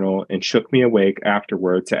my journal, and shook me awake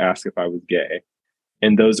afterward to ask if I was gay.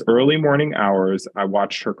 In those early morning hours, I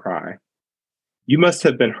watched her cry. You must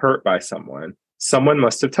have been hurt by someone. Someone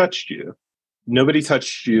must have touched you. Nobody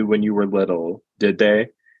touched you when you were little, did they?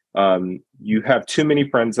 You have too many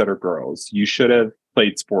friends that are girls. You should have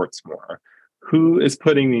played sports more. Who is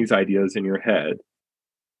putting these ideas in your head?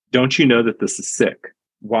 Don't you know that this is sick?"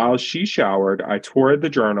 While she showered, I tore the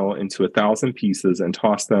journal into 1,000 pieces and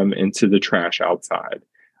tossed them into the trash outside.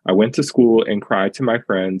 I went to school and cried to my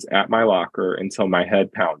friends at my locker until my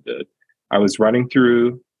head pounded. I was running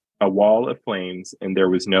through a wall of flames and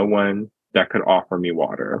there was no one that could offer me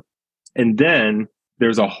water. And then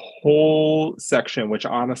there's a whole section, which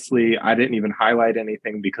honestly, I didn't even highlight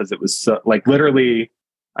anything because it was so, like literally,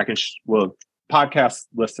 podcast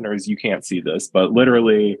listeners, you can't see this, but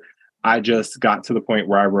literally, I just got to the point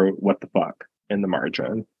where I wrote "what the fuck" in the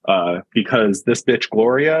margin because this bitch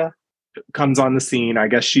Gloria comes on the scene. I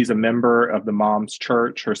guess she's a member of the mom's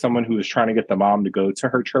church or someone who is trying to get the mom to go to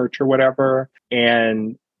her church or whatever.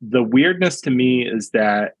 And the weirdness to me is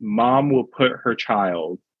that mom will put her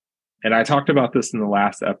child, and I talked about this in the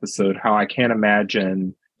last episode, how I can't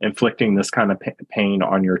imagine inflicting this kind of pain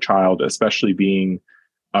on your child, especially being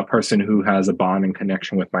a person who has a bond and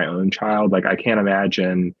connection with my own child. Like I can't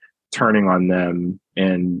imagine turning on them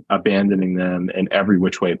and abandoning them in every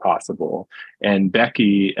which way possible. And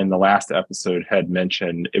Becky in the last episode had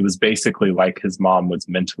mentioned it was basically like his mom was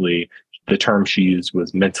mentally, the term she used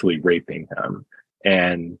was mentally raping him.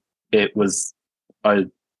 And it was a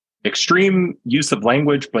extreme use of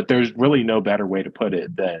language, but there's really no better way to put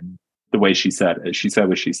it than the way she said it. She said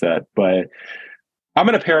what she said, but I'm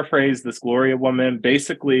going to paraphrase this Gloria woman,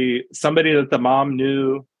 basically somebody that the mom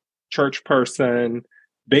knew, church person,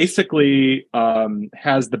 basically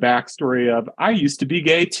has the backstory of, I used to be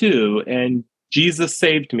gay too, and Jesus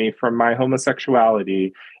saved me from my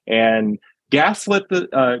homosexuality, and gaslit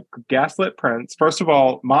Prince. First of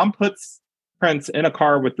all, mom puts Prince in a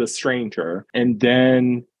car with this stranger, and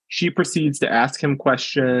then she proceeds to ask him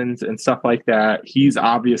questions and stuff like that. He's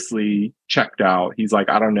obviously checked out. He's like,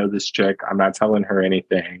 I don't know this chick. I'm not telling her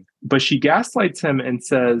anything. But she gaslights him and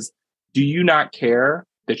says, do you not care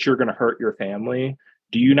that you're going to hurt your family?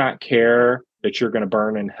 Do you not care that you're going to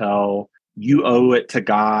burn in hell? You owe it to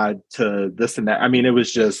God to this and that. I mean, it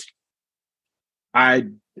was just, I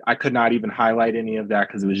could not even highlight any of that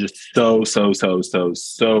because it was just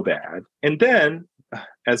so bad. And then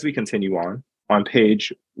as we continue on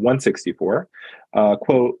page 164,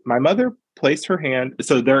 quote, my mother placed her hand.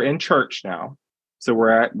 So they're in church now. So we're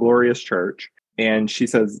at Gloria's church. And she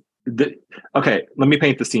says, okay, let me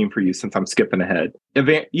paint the scene for you since I'm skipping ahead.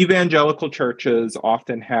 Evangelical churches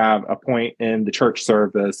often have a point in the church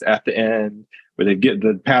service at the end where they get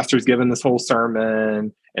the pastor's giving this whole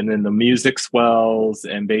sermon and then the music swells.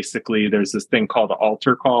 And basically there's this thing called the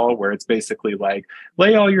altar call where it's basically like,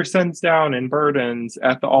 lay all your sins down and burdens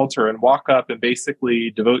at the altar and walk up and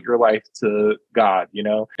basically devote your life to God, you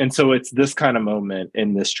know? And so it's this kind of moment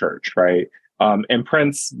in this church, right? And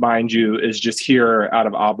Prince, mind you, is just here out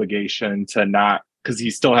of obligation to not, because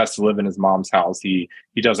he still has to live in his mom's house. He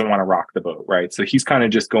doesn't want to rock the boat, right? So he's kind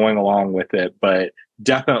of just going along with it. But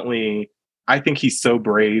definitely, I think he's so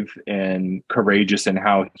brave and courageous in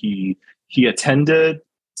how he attended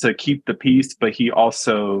to keep the peace, but he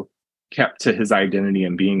also kept to his identity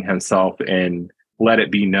and being himself and let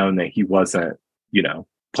it be known that he wasn't,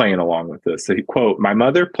 playing along with this. So he, quote, "My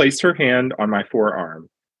mother placed her hand on my forearm.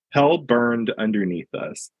 Hell burned underneath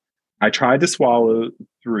us. I tried to swallow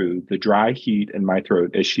through the dry heat in my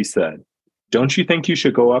throat as she said, 'Don't you think you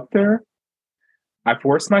should go up there?' I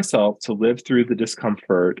forced myself to live through the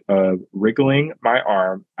discomfort of wriggling my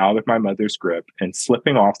arm out of my mother's grip and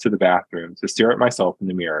slipping off to the bathroom to stare at myself in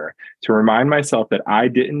the mirror, to remind myself that I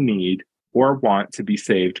didn't need or want to be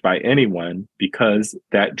saved by anyone because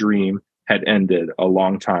that dream had ended a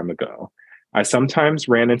long time ago. I sometimes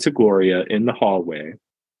ran into Gloria in the hallway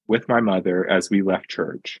with my mother as we left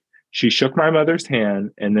church. She shook my mother's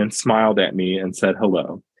hand and then smiled at me and said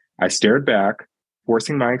hello. I stared back,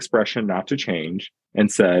 forcing my expression not to change, and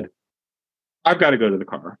said, 'I've got to go to the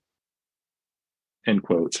car.'" End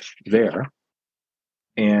quote there.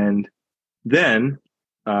 And then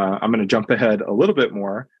I'm going to jump ahead a little bit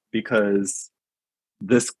more because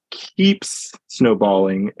this keeps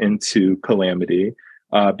snowballing into calamity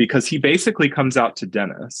because he basically comes out to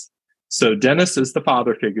Dennis. So Dennis is the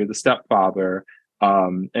father figure, the stepfather.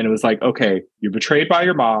 And it was like, okay, you're betrayed by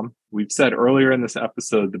your mom. We've said earlier in this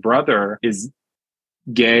episode, the brother is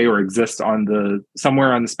gay or exists on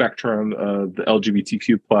somewhere on the spectrum of the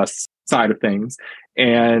LGBTQ plus side of things.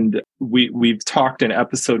 And we've talked in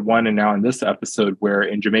episode 1 and now in this episode where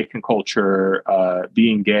in Jamaican culture,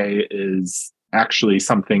 being gay is actually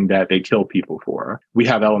something that they kill people for. We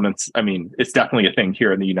have elements, I mean, it's definitely a thing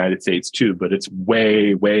here in the United States too, but it's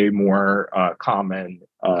way, way more common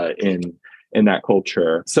in that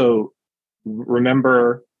culture. So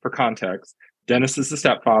remember, for context, Dennis is the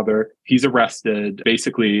stepfather. He's arrested,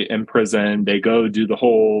 basically in prison. They go do the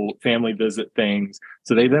whole family visit things.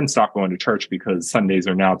 So they then stop going to church because Sundays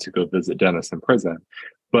are now to go visit Dennis in prison.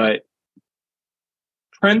 But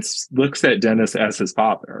Prince looks at Dennis as his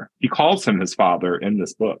father. He calls him his father in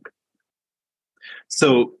this book.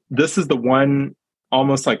 So this is the one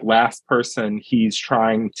almost like last person he's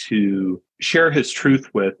trying to share his truth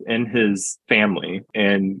with in his family.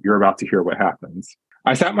 And you're about to hear what happens.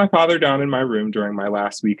 I sat my father down in my room during my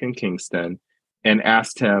last week in Kingston and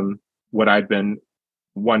asked him what I'd been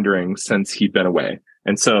wondering since he'd been away.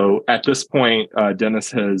 And so at this point,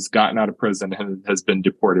 Dennis has gotten out of prison and has been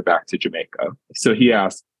deported back to Jamaica. So he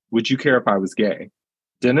asked, "Would you care if I was gay?"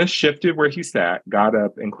 Dennis shifted where he sat, got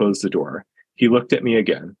up, and closed the door. He looked at me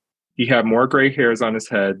again. He had more gray hairs on his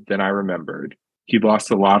head than I remembered. He'd lost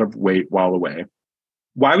a lot of weight while away.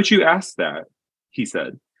 "Why would you ask that?" he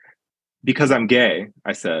said. "Because I'm gay,"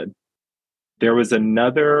 I said. There was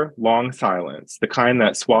another long silence, the kind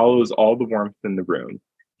that swallows all the warmth in the room.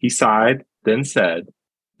 He sighed, then said,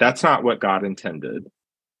 "That's not what God intended.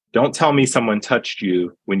 Don't tell me someone touched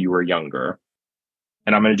you when you were younger."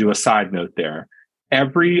 And I'm going to do a side note there.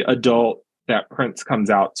 Every adult that Prince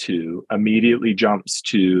comes out to immediately jumps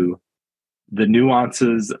to the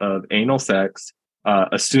nuances of anal sex,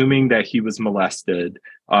 assuming that he was molested.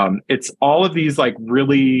 It's all of these like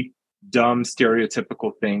really dumb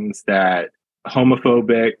stereotypical things that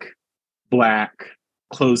homophobic, Black,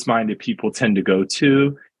 closed-minded people tend to go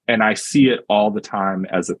to. And I see it all the time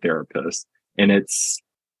as a therapist. And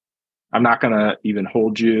I'm not going to even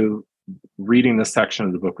hold you. Reading this section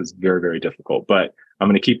of the book was very, very difficult, but I'm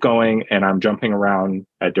going to keep going and I'm jumping around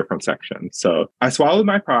at different sections. So I swallowed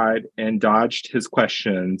my pride and dodged his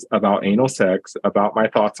questions about anal sex, about my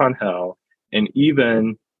thoughts on hell, and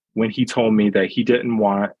even when he told me that he didn't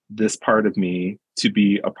want this part of me to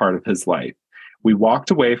be a part of his life. We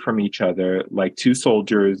walked away from each other like two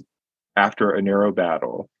soldiers after a narrow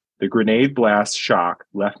battle. The grenade blast shock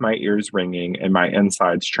left my ears ringing and my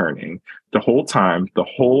insides churning. The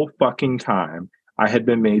whole fucking time, I had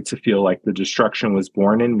been made to feel like the destruction was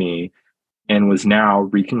born in me and was now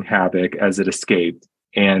wreaking havoc as it escaped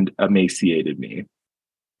and emaciated me.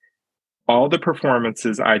 All the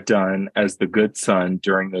performances I'd done as the good son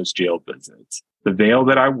during those jail visits, the veil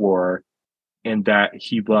that I wore and that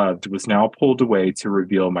he loved was now pulled away to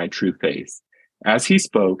reveal my true face. As he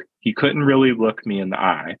spoke, he couldn't really look me in the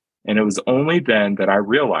eye. And it was only then that I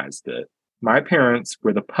realized it. My parents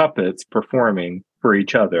were the puppets performing for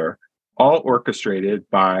each other, all orchestrated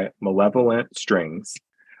by malevolent strings.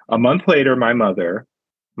 A month later, my mother,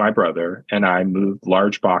 my brother, and I moved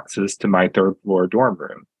large boxes to my third-floor dorm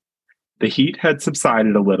room. The heat had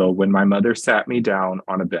subsided a little when my mother sat me down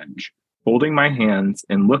on a bench. holding my hands,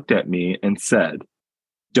 and looked at me and said,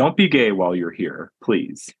 "Don't be gay while you're here,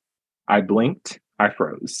 please." I blinked. I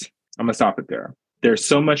froze. I'm going to stop it there. There's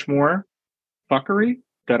so much more fuckery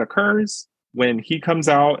that occurs when he comes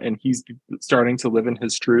out and he's starting to live in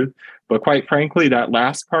his truth. But quite frankly, that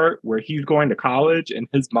last part where he's going to college and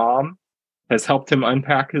his mom has helped him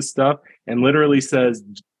unpack his stuff and literally says,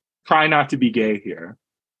 try not to be gay here.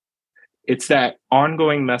 It's that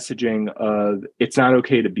ongoing messaging of it's not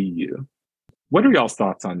okay to be you. What are y'all's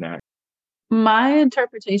thoughts on that? My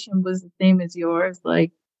interpretation was the same as yours,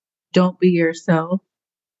 like, don't be yourself.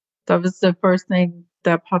 That was the first thing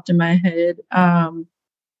that popped in my head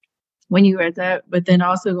when you read that. But then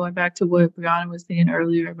also going back to what Brianna was saying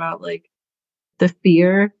earlier about like the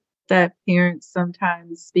fear that parents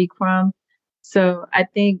sometimes speak from. So I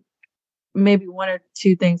think maybe one or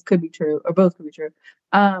two things could be true, or both could be true.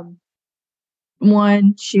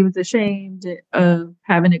 One, she was ashamed of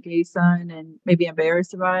having a gay son and maybe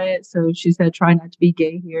embarrassed by it. So she said, try not to be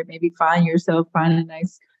gay here. Maybe find yourself, find a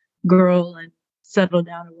nice girl and settle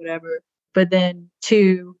down or whatever. But then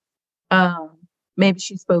two, maybe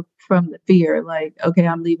she spoke from the fear, like, okay,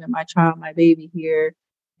 I'm leaving my child, my baby here,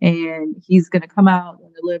 and he's going to come out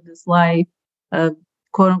and live this life of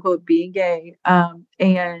quote unquote being gay.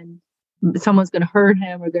 And someone's going to hurt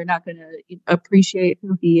him, or they're not going to appreciate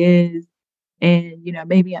who he is. And, you know,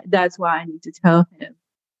 maybe that's why I need to tell him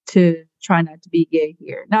to try not to be gay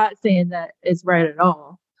here. Not saying that it's right at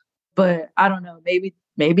all, but I don't know.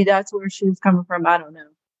 Maybe that's where she was coming from. I don't know.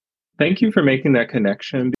 Thank you for making that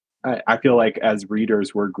connection. I feel like as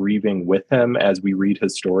readers, we're grieving with him as we read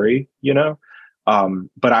his story, you know?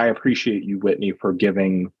 But I appreciate you, Whitney, for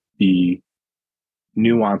giving the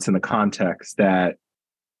nuance and the context that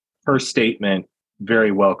her statement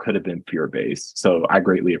very well could have been fear-based. So I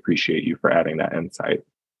greatly appreciate you for adding that insight.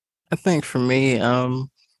 I think for me, I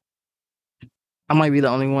might be the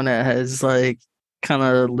only one that has like kind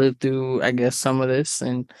of lived through, I guess, some of this.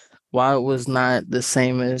 And while it was not the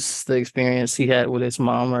same as the experience he had with his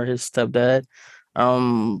mom or his stepdad,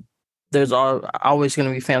 there's always going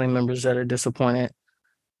to be family members that are disappointed.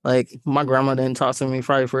 Like, my grandma didn't talk to me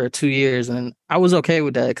probably for 2 years, and I was okay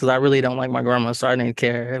with that because I really don't like my grandma, so I didn't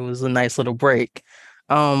care. It was a nice little break.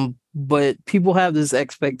 But people have this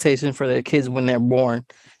expectation for their kids when they're born.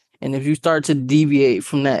 And if you start to deviate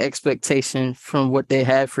from that expectation from what they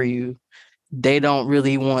had for you, they don't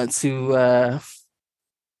really want to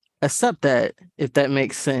accept that, if that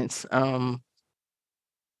makes sense.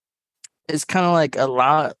 It's kind of like a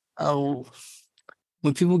lot of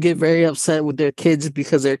when people get very upset with their kids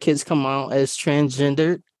because their kids come out as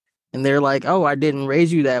transgendered and they're like, oh, I didn't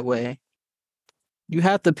raise you that way. You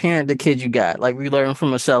have to parent the kid you got. Like we learned from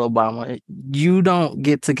Michelle Obama. You don't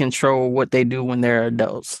get to control what they do when they're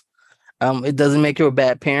adults. It doesn't make you a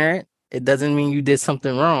bad parent. It doesn't mean you did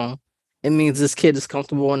something wrong. It means this kid is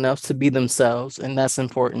comfortable enough to be themselves, and that's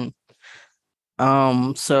important.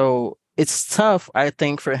 So it's tough, I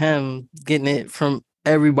think, for him getting it from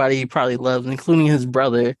everybody he probably loves, including his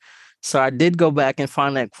brother. So I did go back and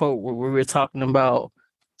find that quote where we were talking about.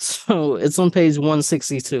 So it's on page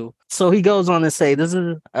 162. So he goes on to say, this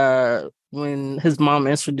is when his mom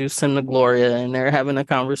introduced him to Gloria and they're having a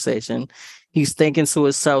conversation. He's thinking to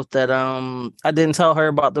himself that I didn't tell her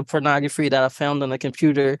about the pornography that I found on the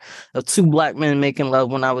computer of two black men making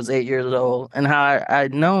love when I was 8 years old, and how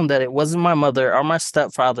I'd known that it wasn't my mother or my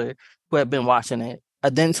stepfather who had been watching it. I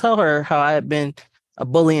didn't tell her how I had been a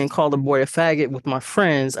bully and called a boy a faggot with my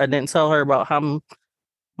friends. I didn't tell her about how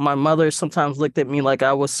my mother sometimes looked at me like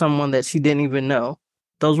I was someone that she didn't even know.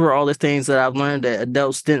 Those were all the things that I've learned that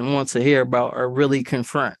adults didn't want to hear about or really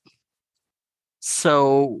confront.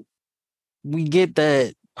 So we get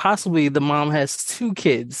that possibly the mom has two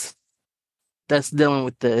kids that's dealing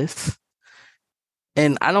with this.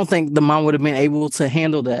 And I don't think the mom would have been able to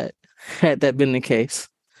handle that had that been the case.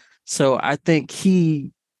 So I think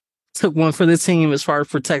he took one for the team as far as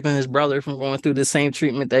protecting his brother from going through the same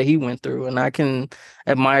treatment that he went through. And I can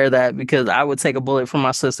admire that because I would take a bullet for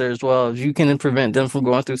my sister as well. If you can prevent them from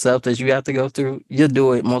going through stuff that you have to go through, you'll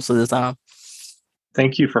do it most of the time.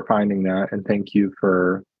 Thank you for finding that. And thank you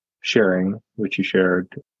for sharing what you shared.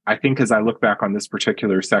 I think as I look back on this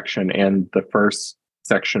particular section and the first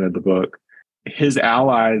section of the book, his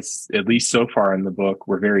allies, at least so far in the book,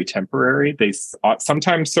 were very temporary. They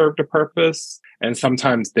sometimes served a purpose and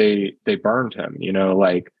sometimes they burned him, you know,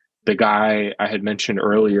 like the guy I had mentioned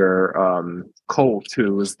earlier, Colt,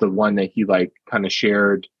 who was the one that he like kind of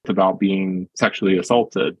shared about being sexually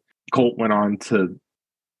assaulted. Colt went on to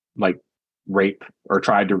like rape or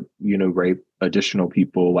tried to, you know, rape additional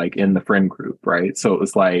people like in the friend group. Right. So it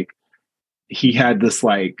was like, he had this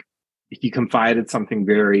like he confided something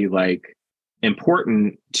very like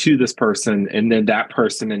important to this person, and then that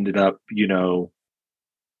person ended up,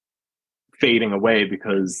 fading away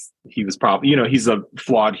because he was probably, he's a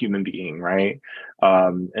flawed human being, right?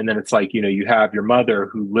 And then it's like, you have your mother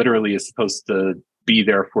who literally is supposed to be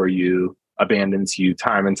there for you, abandons you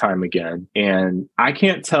time and time again. And I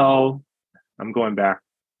can't tell, I'm going back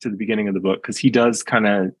to the beginning of the book because he does kind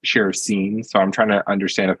of share scenes. So I'm trying to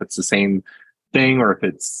understand if it's the same thing or if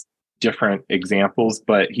it's different examples.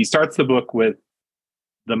 But he starts the book with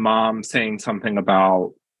the mom saying something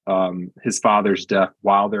about his father's death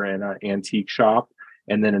while they're in an antique shop.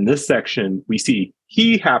 And then in this section, we see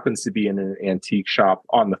he happens to be in an antique shop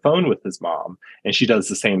on the phone with his mom, and she does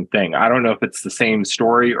the same thing. I don't know if it's the same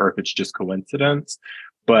story or if it's just coincidence,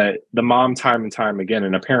 but the mom time and time again,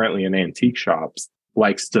 and apparently in antique shops,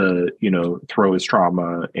 likes to, throw his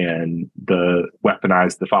trauma and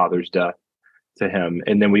weaponize the father's death to him.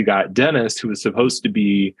 And then we got Dennis, who was supposed to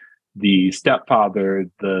be the stepfather,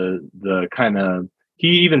 the kind of,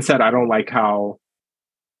 he even said, I don't like how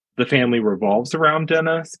the family revolves around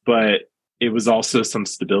Dennis, but it was also some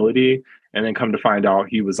stability. And then come to find out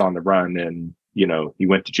he was on the run and, he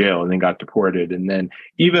went to jail and then got deported. And then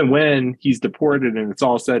even when he's deported and it's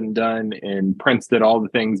all said and done, and Prince did all the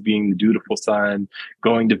things, being the dutiful son,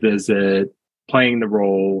 going to visit, playing the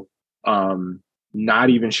role, not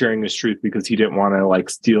even sharing his truth because he didn't want to like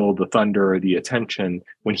steal the thunder or the attention.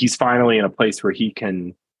 When he's finally in a place where he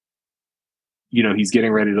can, he's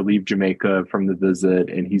getting ready to leave Jamaica from the visit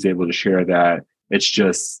and he's able to share that, it's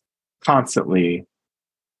just constantly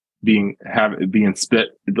being spit.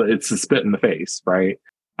 It's a spit in the face, right?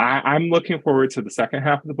 I'm looking forward to the second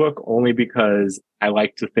half of the book only because I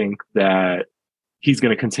like to think that he's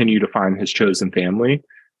going to continue to find his chosen family.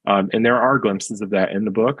 And there are glimpses of that in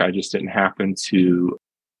the book. I just didn't happen to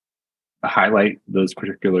highlight those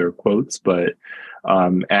particular quotes, but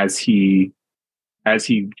as he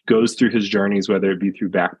goes through his journeys, whether it be through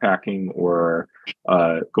backpacking or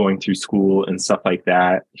going through school and stuff like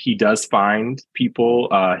that, he does find people.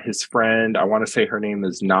 His friend, I want to say her name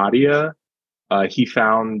is Nadia. He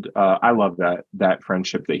found, I love that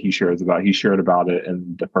friendship that he shares about. He shared about it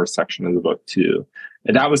in the first section of the book too.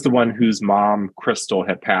 And that was the one whose mom, Crystal,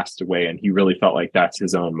 had passed away. And he really felt like that's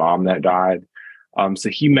his own mom that died. So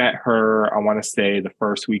he met her, I want to say, the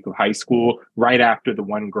first week of high school, right after the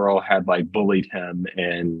one girl had like bullied him,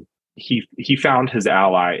 and he found his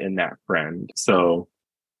ally in that friend. So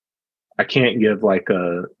I can't give like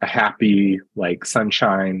a happy, like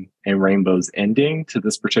sunshine and rainbows ending to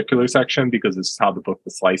this particular section because it's how the book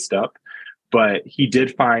was sliced up. But he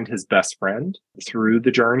did find his best friend through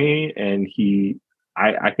the journey, and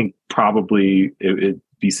I think probably it'd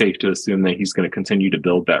be safe to assume that he's going to continue to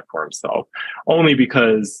build that for himself, only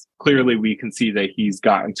because clearly we can see that he's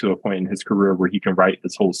gotten to a point in his career where he can write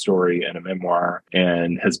this whole story in a memoir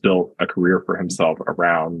and has built a career for himself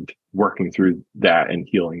around working through that and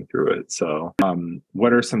healing through it. So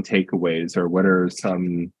what are some takeaways, or what are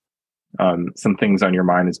some things on your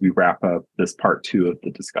mind as we wrap up this part 2 of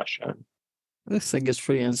the discussion? I think it's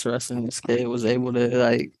pretty interesting. This kid was able to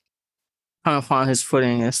like kind of find his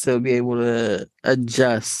footing and still be able to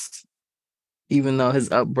adjust, even though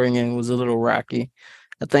his upbringing was a little rocky.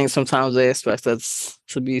 I think sometimes they expect us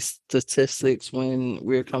to be statistics when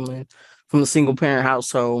we're coming from a single parent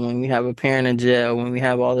household, when we have a parent in jail, when we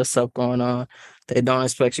have all this stuff going on. They don't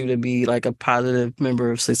expect you to be like a positive member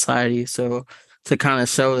of society. So to kind of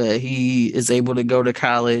show that he is able to go to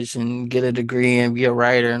college and get a degree and be a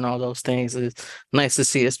writer and all those things is nice to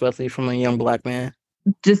see, especially from a young Black man.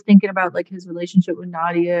 Just thinking about like his relationship with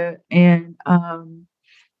Nadia and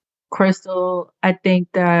Crystal, I think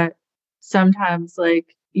that sometimes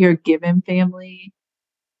like your given family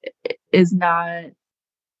is not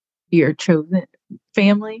your chosen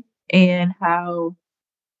family, and how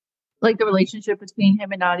like the relationship between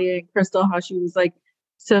him and Nadia and Crystal, how she was like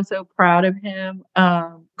so proud of him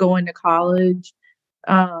going to college.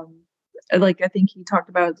 Like I think he talked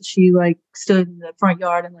about she like stood in the front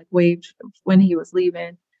yard and like waved when he was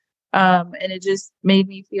leaving. And it just made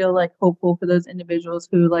me feel like hopeful for those individuals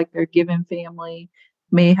who like their given family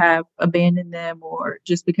may have abandoned them, or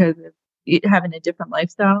just because of having a different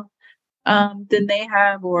lifestyle than they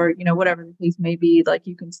have, or whatever the case may be, like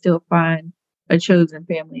you can still find a chosen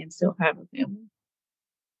family and still have a family.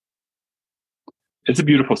 It's a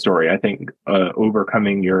beautiful story. I think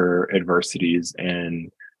overcoming your adversities and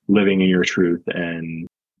living in your truth, and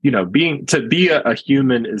be a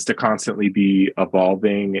human is to constantly be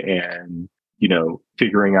evolving and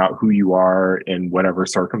figuring out who you are in whatever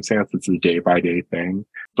circumstance. It's a day by day thing,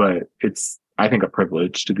 but it's, I think, a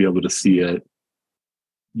privilege to be able to see it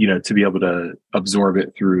to be able to absorb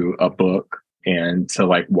it through a book and to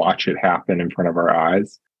like watch it happen in front of our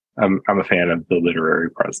eyes. I'm a fan of the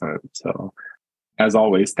literary present. So as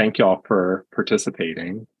always, thank y'all for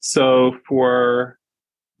participating. So for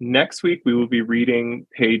next week, we will be reading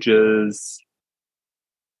pages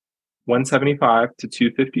 175 to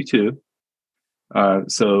 252.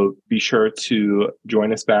 So be sure to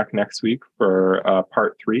join us back next week for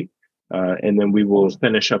part 3. And then we will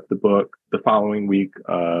finish up the book the following week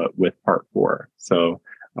with part 4. So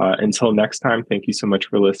until next time, thank you so much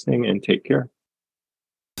for listening and take care.